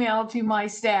an email to my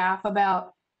staff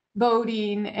about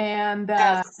voting and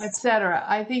et cetera.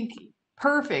 I think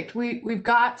perfect. We've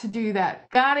got to do that.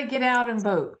 Got to get out and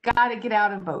vote. Got to get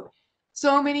out and vote.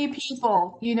 So many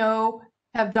people,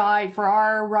 have died for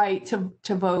our right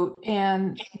to vote,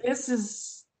 and this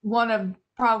is one of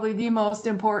probably the most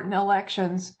important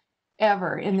elections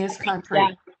ever in this country.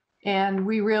 Yeah. And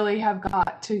we really have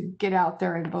got to get out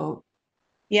there and vote.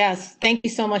 Yes, thank you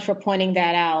so much for pointing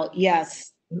that out.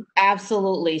 Yes,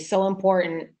 absolutely, so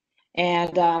important.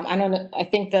 And I don't know. I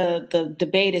think the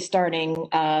debate is starting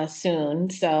soon,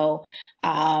 so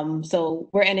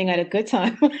we're ending at a good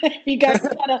time. You guys,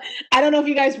 I don't know if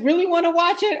you guys really want to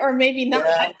watch it or maybe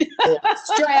not. Yeah.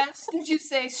 Stress? Did you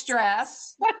say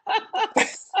stress?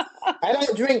 I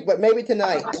don't drink, but maybe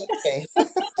tonight. Okay.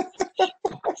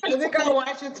 I think I'll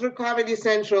watch it through Comedy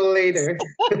Central later.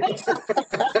 That's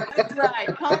right.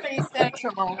 Comedy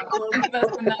Central will give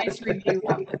us a nice review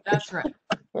of it. That's right.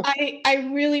 I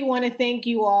really want to thank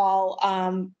you all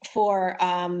for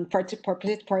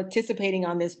participating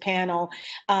on this panel.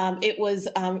 It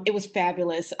was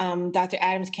fabulous. Dr.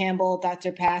 Adams Campbell,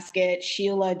 Dr. Paskett,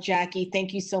 Sheila, Jackie,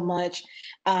 thank you so much.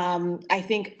 I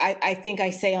think I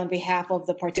say on behalf of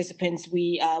the participants,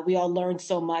 we all learned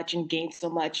so much and gained so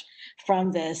much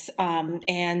from this,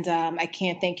 and I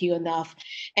can't thank you enough.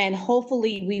 And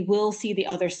hopefully, we will see the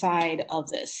other side of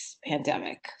this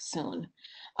pandemic soon.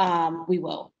 We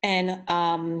will, and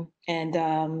all,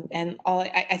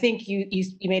 I think you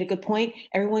made a good point.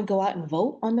 Everyone go out and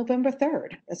vote on November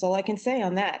 3rd. That's all I can say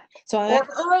on that. So or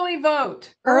early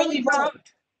vote, early vote,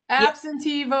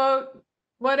 absentee vote.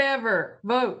 Whatever,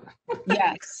 vote.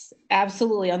 Yes,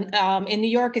 absolutely. In New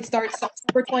York, it starts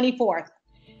October 24th.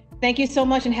 Thank you so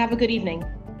much and have a good evening.